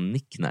ser ut som han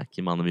Nick-Nack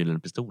i Mannen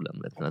med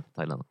pistolen. Vet du,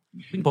 Thailand.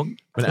 Ping pong.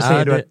 Men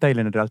säger du att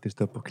thailändare alltid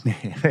står på knä?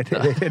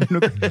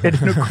 Är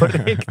det nog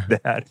korrekt det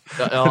här?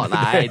 Ja,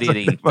 nej det är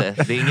det inte.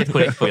 Det är inget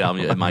korrekt program,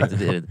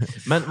 Mike.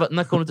 Men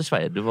när kom du till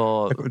Sverige?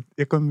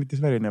 Jag kom till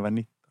Sverige när jag var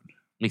 19.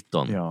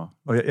 19? Ja,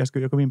 och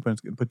jag kom in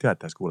på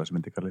teaterskola som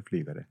inte kallar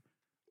flygare.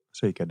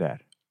 Så gick jag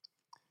där.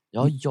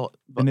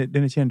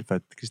 Den är känd för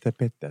att Christer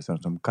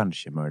Pettersson som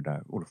kanske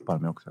mördade Olof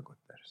Palme också har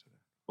gått där.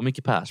 Och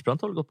Micke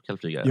Persbrandt har gått på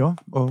kallflygare? Ja,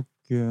 och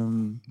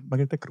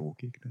Margareta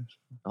Krook gick där.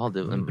 Ja, det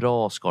är en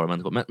bra skara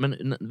människor.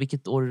 Men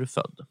vilket år är du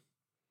född?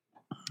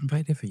 Vad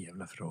är det för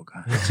jävla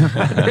fråga?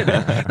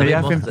 Men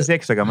jag är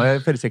 56 år gammal, jag är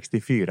född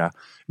 64.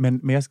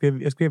 Men jag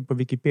skrev på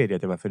Wikipedia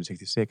att jag var född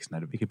 66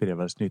 när Wikipedia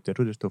var snytt. Jag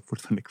tror det står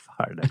fortfarande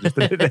kvar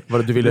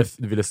där. Du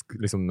ville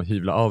liksom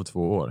hyvla av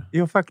 2 år?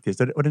 Jo,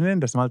 faktiskt. Och den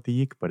enda som alltid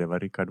gick på det var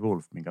Rickard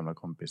Wolff, min gamla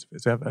kompis.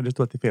 Så det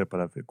stod alltid fel på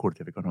det kort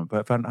jag fick honom.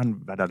 För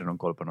han hade aldrig någon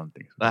koll på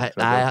någonting. Nej,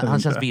 han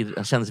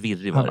känns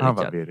virrig. Han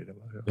var virrig.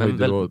 Men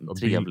väldigt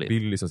trevlig.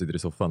 Billy som sitter i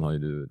soffan har ju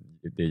du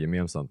det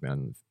gemensamt med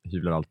en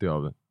hyvlar alltid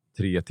av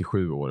 3 till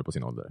 7 år på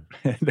sin ålder.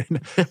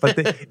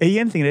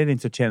 Egentligen är det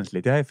inte så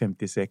känsligt. Jag är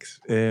 56.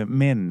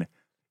 Men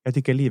jag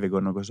tycker livet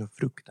går något så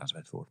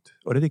fruktansvärt fort.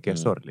 Och det tycker jag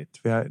är sorgligt.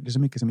 För det är så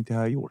mycket som inte jag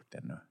har gjort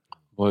ännu.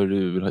 Vad är det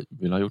du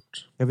vill ha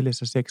gjort? Jag vill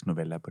läsa 6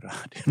 noveller på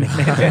radion.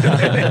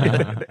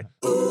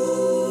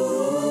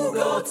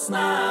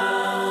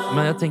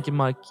 Men jag tänker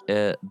Mark,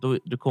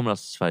 du kommer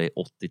alltså till Sverige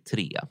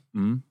 83.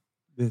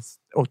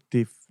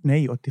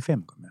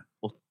 85 kommer jag.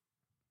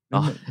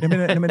 Ja.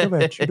 Men då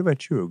var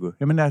jag 20.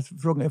 Jag menar,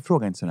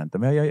 fråga inte sånt.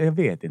 Men jag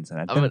vet inte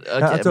sånt.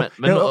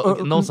 Men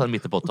någonstans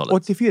mitt på 80-talet.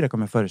 84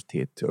 kom jag först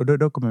hit. Och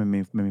då kom jag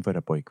med min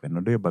förra pojkvän.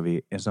 Och då jobbade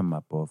vi en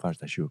sommar på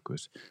Farsta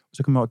sjukhus. Och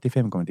så kom jag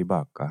 85 kom jag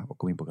tillbaka och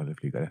kom in på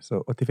kallflygare.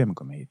 Så 85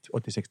 kom jag hit.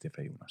 86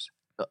 för Jonas.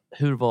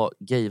 Hur var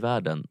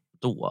gayvärlden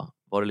då?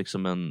 Var det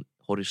liksom en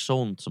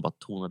horisont som bara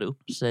tonade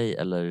upp sig?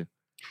 Eller?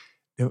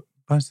 Det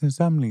fanns en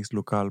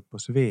samlingslokal på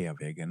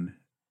Sveavägen.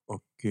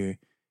 Och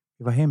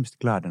jag var hemskt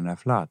glad när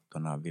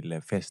flatorna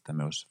ville festa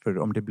med oss. För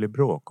om det blev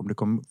bråk, om det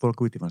kom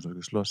folk utifrån som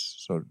skulle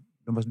slåss, så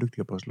de var så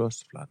duktiga på att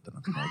slåss,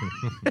 flatorna.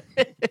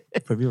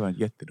 För vi var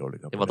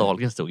jättedåliga på det. Det var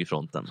Dahlgren stod i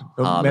fronten.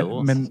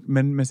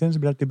 Men sen så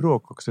blev det alltid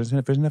bråk också.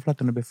 För när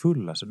flatorna blev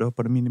fulla så då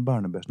hoppade de in i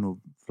barn och började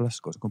sno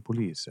flaskor och så kom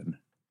polisen.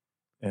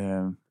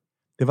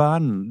 Det var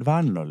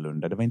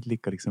annorlunda. Det var inte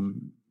lika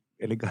liksom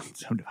elegant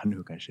som det var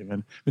nu kanske.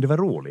 Men det var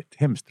roligt.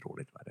 Hemskt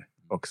roligt var det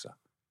också.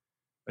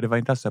 Och det var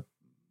inte alls så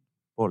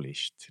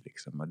polished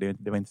liksom.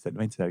 Det var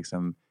inte så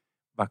liksom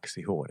vax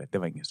i håret. Det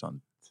var inget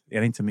sånt. Det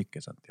är inte så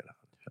mycket sånt i alla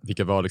fall.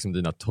 Vilka var liksom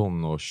dina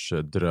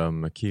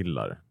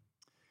tonårsdrömkillar?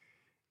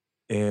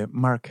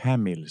 Mark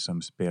Hamill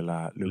som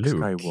spelar Luke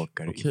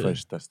Skywalker i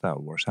första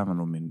Star Wars. Han var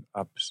nog min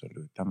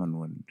absolut. Han var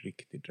nog en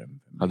riktig dröm.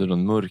 Hade du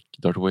en mörk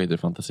Darth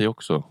Vader-fantasi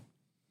också?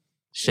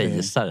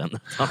 Kejsaren.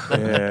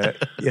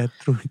 Jag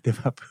tror inte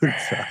det var fullt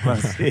så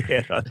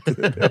avancerat.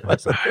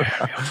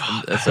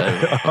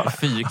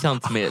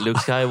 Fyrkant med Luke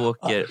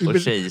Skywalker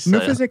och kejsaren.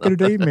 Nu försöker du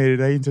dig med det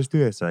där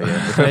incestuösa igen.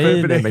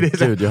 Nej, men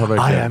gud, jag har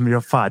verkligen... I am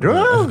your father.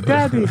 Oh,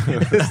 daddy,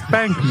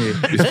 spank me.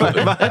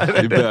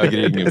 Vi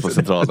bögringen på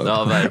centralen.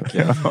 Ja,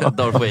 verkligen.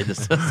 Darth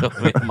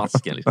Vader med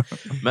masken. Liksom.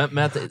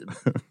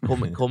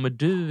 Men kommer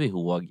du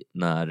ihåg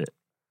när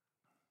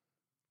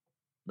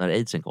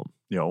aidsen kom?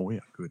 Ja,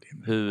 gud.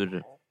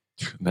 Hur...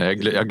 Nej, jag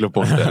glömde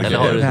bort det. Eller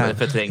har du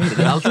förträngt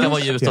det? Allt ska vara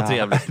ljust och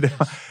trevligt.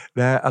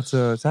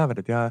 Alltså, så här var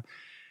det.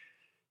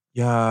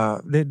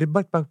 Det är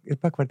bara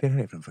ett par kvarter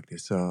härifrån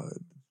faktiskt. Så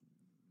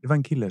det var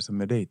en kille som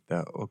jag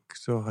dejtade och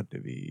så hade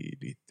vi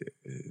lite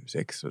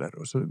sex och där.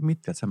 Och så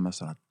mitt i att samma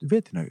sa att du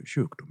vet den här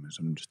sjukdomen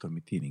som det står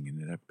i tidningen,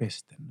 den där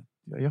pesten.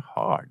 Jag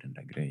har den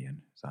där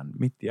grejen, sa han,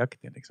 mitt i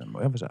akten liksom.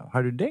 Och jag var så här,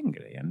 har du den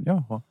grejen?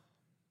 Jaha.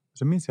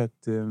 Så minns jag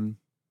att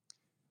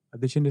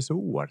det kändes så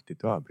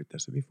oartigt att avbryta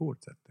så vi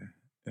fortsatte.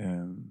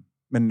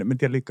 Men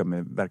jag lyckades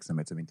med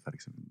verksamhet som inte var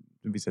liksom,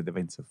 visade att det var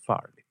inte så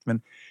farligt.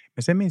 Men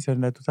sen minns jag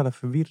den där totala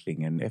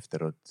förvirringen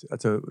efteråt.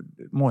 Alltså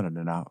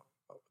månaderna,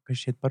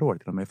 kanske ett par år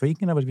till och med. För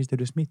ingen av oss visste hur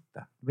det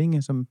smittade. Det var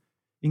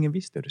ingen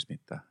visste hur det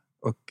smittade.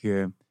 Och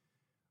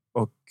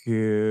Och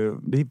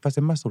det fanns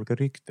en massa olika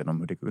rykten om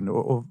hur det kunde...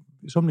 Och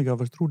somliga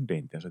av oss trodde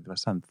inte att det var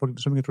sant.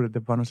 Somliga trodde att det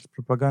var någon slags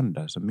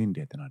propaganda som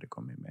myndigheterna hade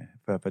kommit med.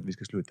 För att vi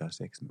skulle sluta ha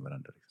sex med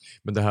varandra.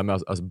 Men det här med,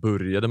 alltså,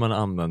 började man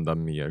använda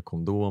mer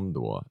kondom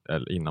då?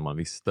 Eller innan man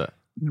visste?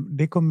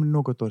 Det kom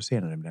något år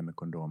senare med det med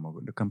kondom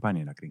och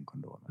kampanjerna kring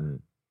kondomer.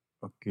 Mm.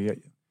 Och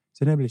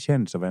sen när jag blev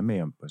känd så var jag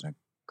med på en sån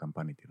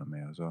kampanj till och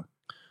med.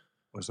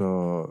 Och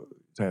så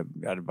det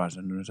var en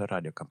sån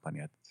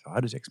radiokampanj att så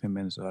hade sex med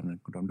män så hade en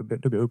kondom. Då blev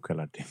jag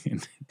uppkallad till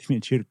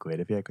min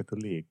kyrkoherde för jag är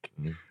katolik.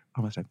 Mm.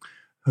 Och man sa,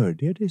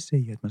 hörde jag det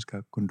säga att man ska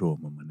ha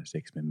kondom om man har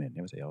sex med män?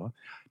 Jag var så ja,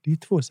 det är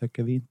 2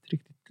 saker vi inte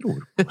riktigt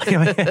tror på.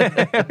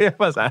 Jag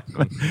var så här,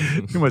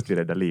 nu måste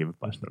vi rädda liv.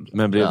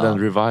 Men blev det en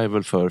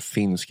revival för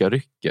finska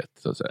rycket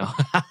så att säga?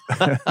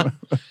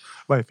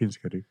 Vad är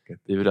finska rycket?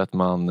 Det är väl att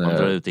man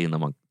drar ut innan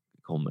man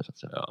kommer så att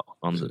säga.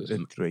 Ja,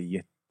 det tror jag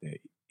är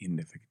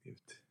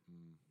jätteineffektivt.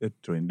 Det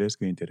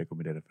skulle jag inte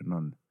rekommendera för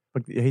någon.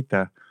 Jag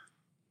hittade,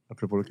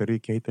 apropå olika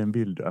ryck, jag hittade en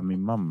bild av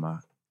min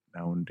mamma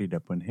när hon rider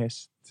på en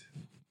häst.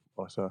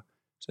 Och så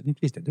att inte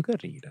visste att du kan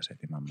rida, sig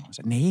till mamma. Och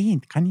så, nej,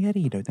 inte kan jag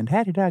rida, utan det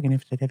här är dagen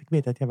efter att jag fick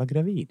veta att jag var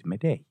gravid med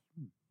dig.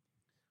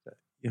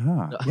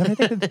 Jaha, jag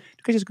vet inte,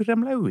 du kanske skulle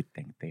ramla ut,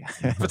 tänkte jag.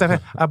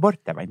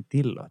 Aborter var inte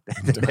tillåtet.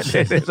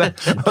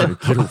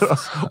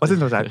 Och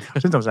sen så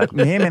här,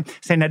 nej men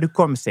sen när du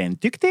kom sen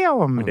tyckte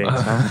jag om det.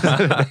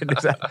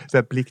 Så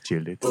här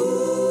pliktskyldigt.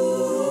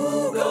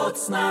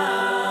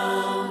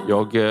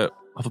 Jag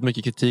har fått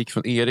mycket kritik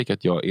från Erik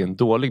att jag är en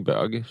dålig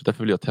bög. Så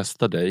därför vill jag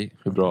testa dig.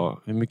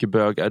 Hur mycket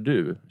bög är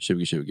du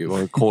 2020? Och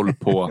har koll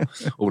på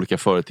olika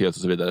företeelser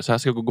och så vidare. Så här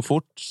ska jag gå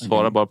fort.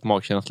 Svara bara på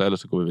magkänsla eller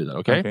så går vi vidare.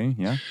 Okej?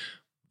 Ja.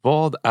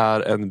 Vad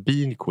är en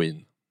bean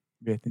queen?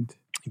 Vet inte.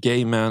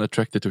 Gay man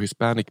attracted to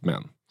Hispanic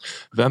men.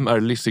 Vem är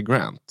Lizzie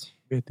Grant?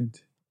 Vet inte.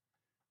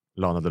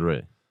 Lana Del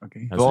Rey.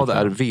 Okay. Vad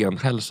är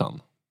venhälsan?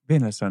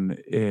 Venhälsan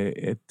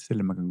är ett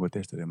ställe man kan gå och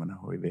testa där man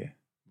har HIV.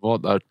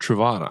 Vad är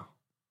Truvara?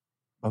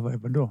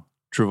 Vad då?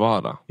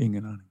 Truvara.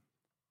 Ingen aning.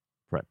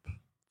 PrEP.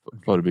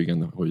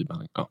 Förebyggande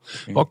HIV-behandling. Ja.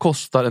 Okay. Vad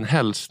kostar en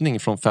hälsning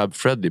från Fab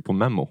Freddy på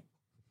Memo?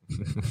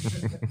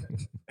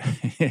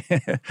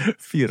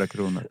 4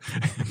 kronor.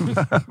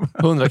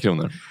 100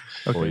 kronor.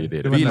 Okay.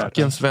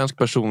 Vilken svensk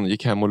person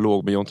gick hem och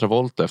låg med John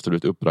Travolta efter att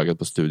blivit uppraggad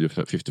på Studio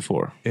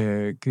 54?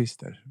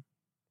 Christer.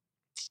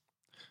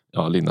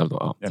 Ja, Lindar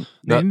då. Ja.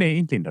 Nej,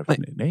 inte Lindar.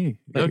 Nej.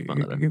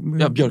 Björkman eller?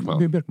 Ja,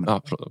 Björkman.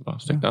 Ja, bra.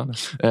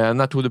 Ja.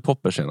 När tog du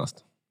Poppers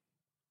senast?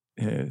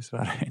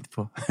 Svarar jag inte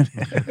på.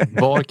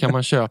 Var kan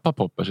man köpa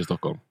Poppers i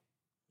Stockholm?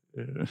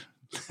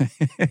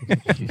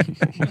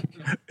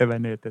 Över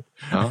nätet.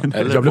 Ja,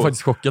 jag blev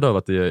faktiskt chockad av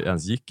att det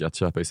ens gick att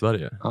köpa i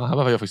Sverige. Ja, här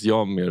var jag faktiskt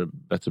mer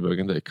bättre bög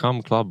än dig.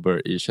 Come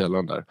Clubber i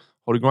källaren där.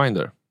 Har du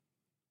Grindr?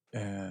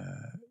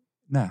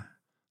 Nej. Nej,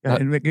 jag har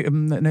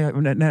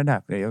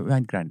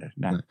inte Grindr.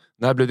 Nej.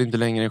 När blev det inte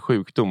längre en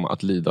sjukdom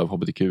att lida av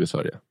HBTQ i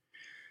Sverige?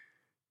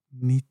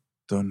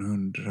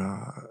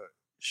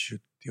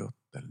 1978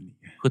 eller 9.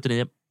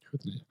 79.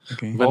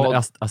 Okay.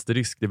 Men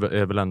asterisk, det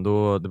var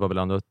väl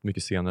ändå ett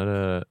mycket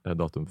senare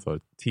datum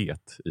för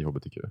TET i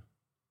HBTQ.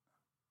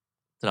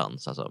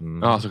 Trans alltså.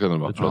 Ja, så kan det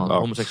vara. Ja,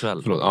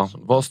 homosexuell. Ja.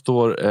 Vad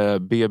står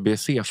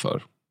BBC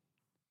för?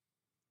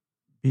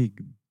 Big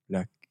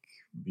Black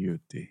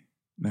Beauty.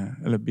 Nej,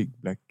 eller Big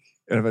Black.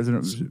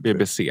 Eller,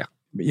 BBC.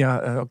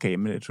 Ja, okej,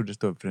 men jag tror det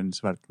står för en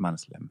svart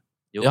manslem.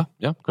 Ja,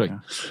 korrekt.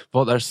 Ja.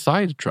 Vad är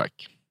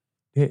Sidetrack?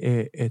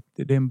 Det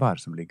är en bar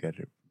som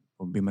ligger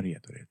vid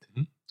Mariatorget.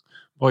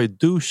 Vad är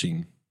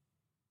douching?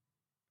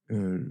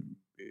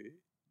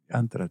 Jag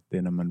antar att det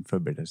är när man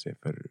förbereder sig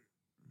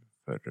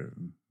för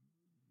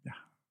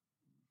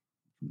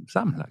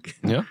samlag.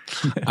 Ja.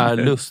 Är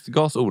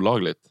lustgas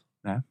olagligt?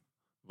 Nej.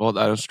 Vad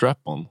är en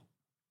strap-on?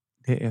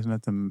 Det är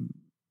sånt som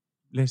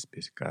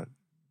lesbiska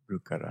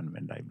brukar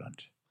använda ibland.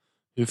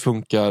 Hur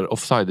funkar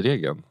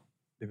offside-regeln?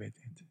 Det vet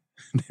jag inte.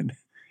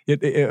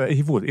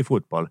 I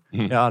fotboll.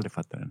 Jag har aldrig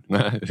fattat den.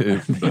 Nej,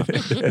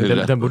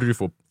 den borde du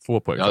få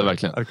på. Ja,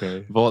 verkligen.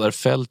 Okay. Vad är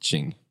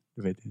felching?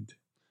 Det vet jag inte.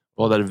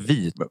 Vad är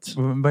vit?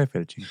 Vad är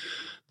felching?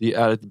 Det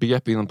är ett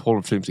begrepp inom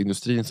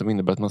porrfilmsindustrin som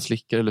innebär att man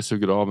slickar eller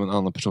suger av en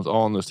annan persons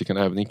anus. Det kan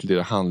även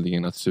inkludera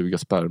handlingen att suga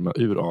sperma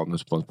ur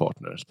anus på en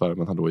partner.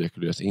 Sperman har då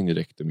ejakulerats in i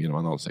rektum genom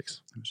analsex.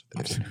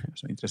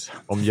 Så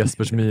intressant. Om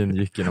Jespers min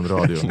gick inom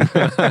radion.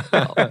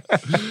 Ja.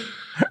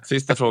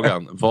 Sista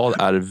frågan.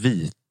 Vad är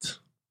vit?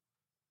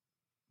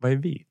 Vad är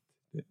vit?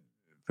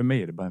 För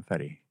mig är det bara en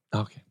färg.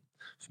 Okay.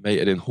 För mig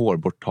är det en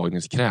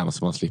hårborttagningskräm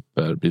som man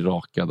slipper bli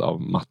rakad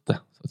av matte.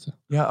 Så att säga.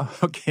 Ja,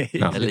 okej.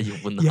 Okay. Ja. Eller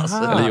Jonas.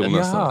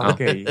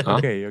 Okej.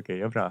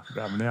 Ja, bra.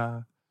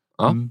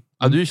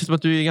 Men du känns som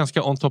att du är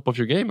ganska on top of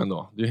your game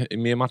ändå. Du är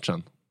med i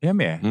matchen. Jag är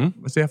med.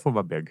 Så jag får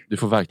vara bög. Du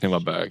får verkligen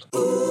vara bög.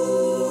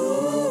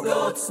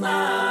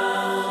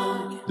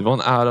 Det var en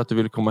ära att du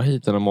ville komma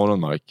hit denna morgon,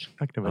 Mark.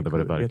 Tack, det var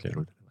det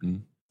verkligen.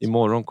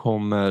 Imorgon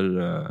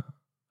kommer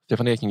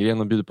Stefan Ekengren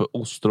och bjuder på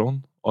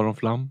ostron. Aron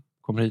Flam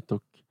kommer hit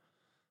och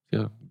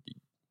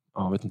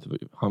jag vet inte,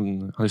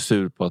 han är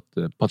sur på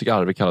att Patrik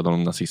Arve kallade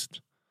honom nazist.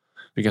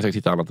 Vi kan säkert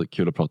hitta annat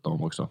kul att prata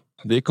om också.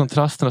 Det är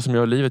kontrasterna som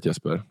gör livet,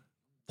 Jesper.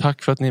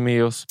 Tack för att ni är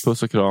med oss.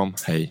 Puss och kram.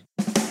 Hej.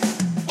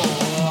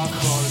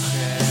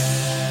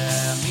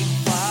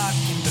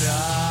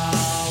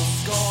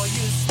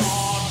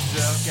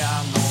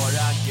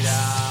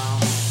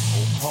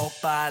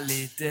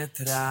 Lite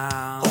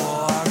tram.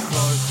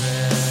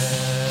 Jorge,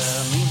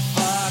 min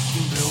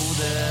fucking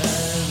broder.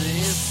 Det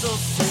är så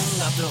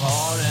synd att du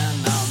har en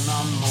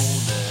annan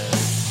moder.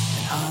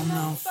 En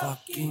annan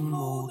fucking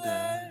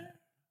moder.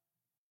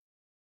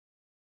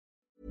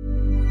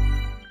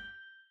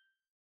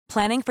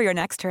 Planning for your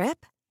next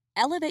trip?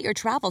 Elevate your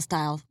travel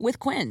style with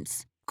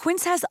Quince.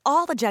 Quince has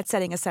all the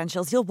jet-setting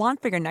essentials you'll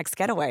want for your next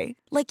getaway,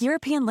 like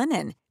European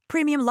linen,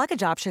 premium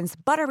luggage options,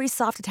 buttery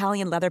soft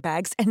Italian leather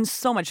bags, and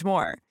so much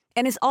more.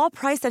 And is all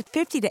priced at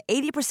 50 to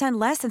 80%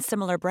 less than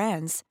similar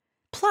brands.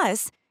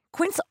 Plus,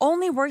 Quince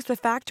only works with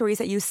factories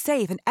that use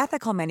safe and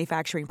ethical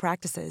manufacturing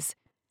practices.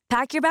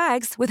 Pack your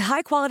bags with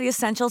high-quality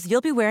essentials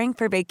you'll be wearing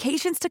for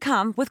vacations to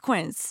come with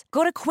Quince.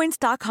 Go to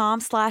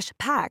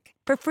quince.com/pack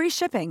for free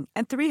shipping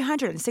and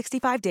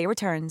 365-day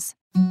returns.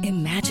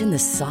 Imagine the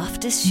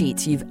softest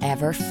sheets you've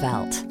ever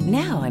felt.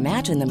 Now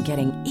imagine them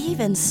getting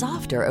even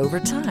softer over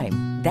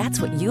time.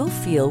 That's what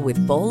you'll feel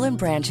with Boll &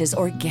 Branch's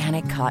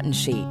organic cotton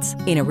sheets.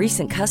 In a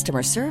recent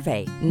customer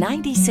survey,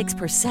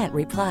 96%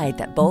 replied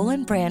that Boll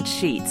 & Branch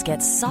sheets get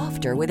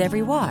softer with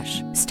every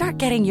wash. Start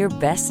getting your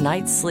best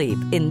night's sleep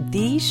in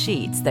these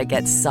sheets that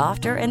get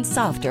softer and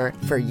softer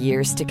for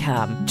years to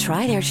come.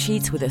 Try their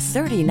sheets with a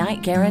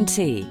 30-night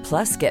guarantee.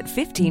 Plus, get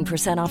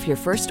 15% off your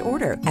first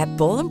order at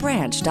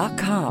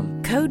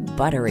bollandbranch.com. Code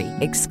BUTTERY.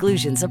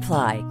 Exclusions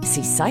apply.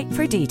 See site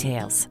for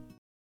details.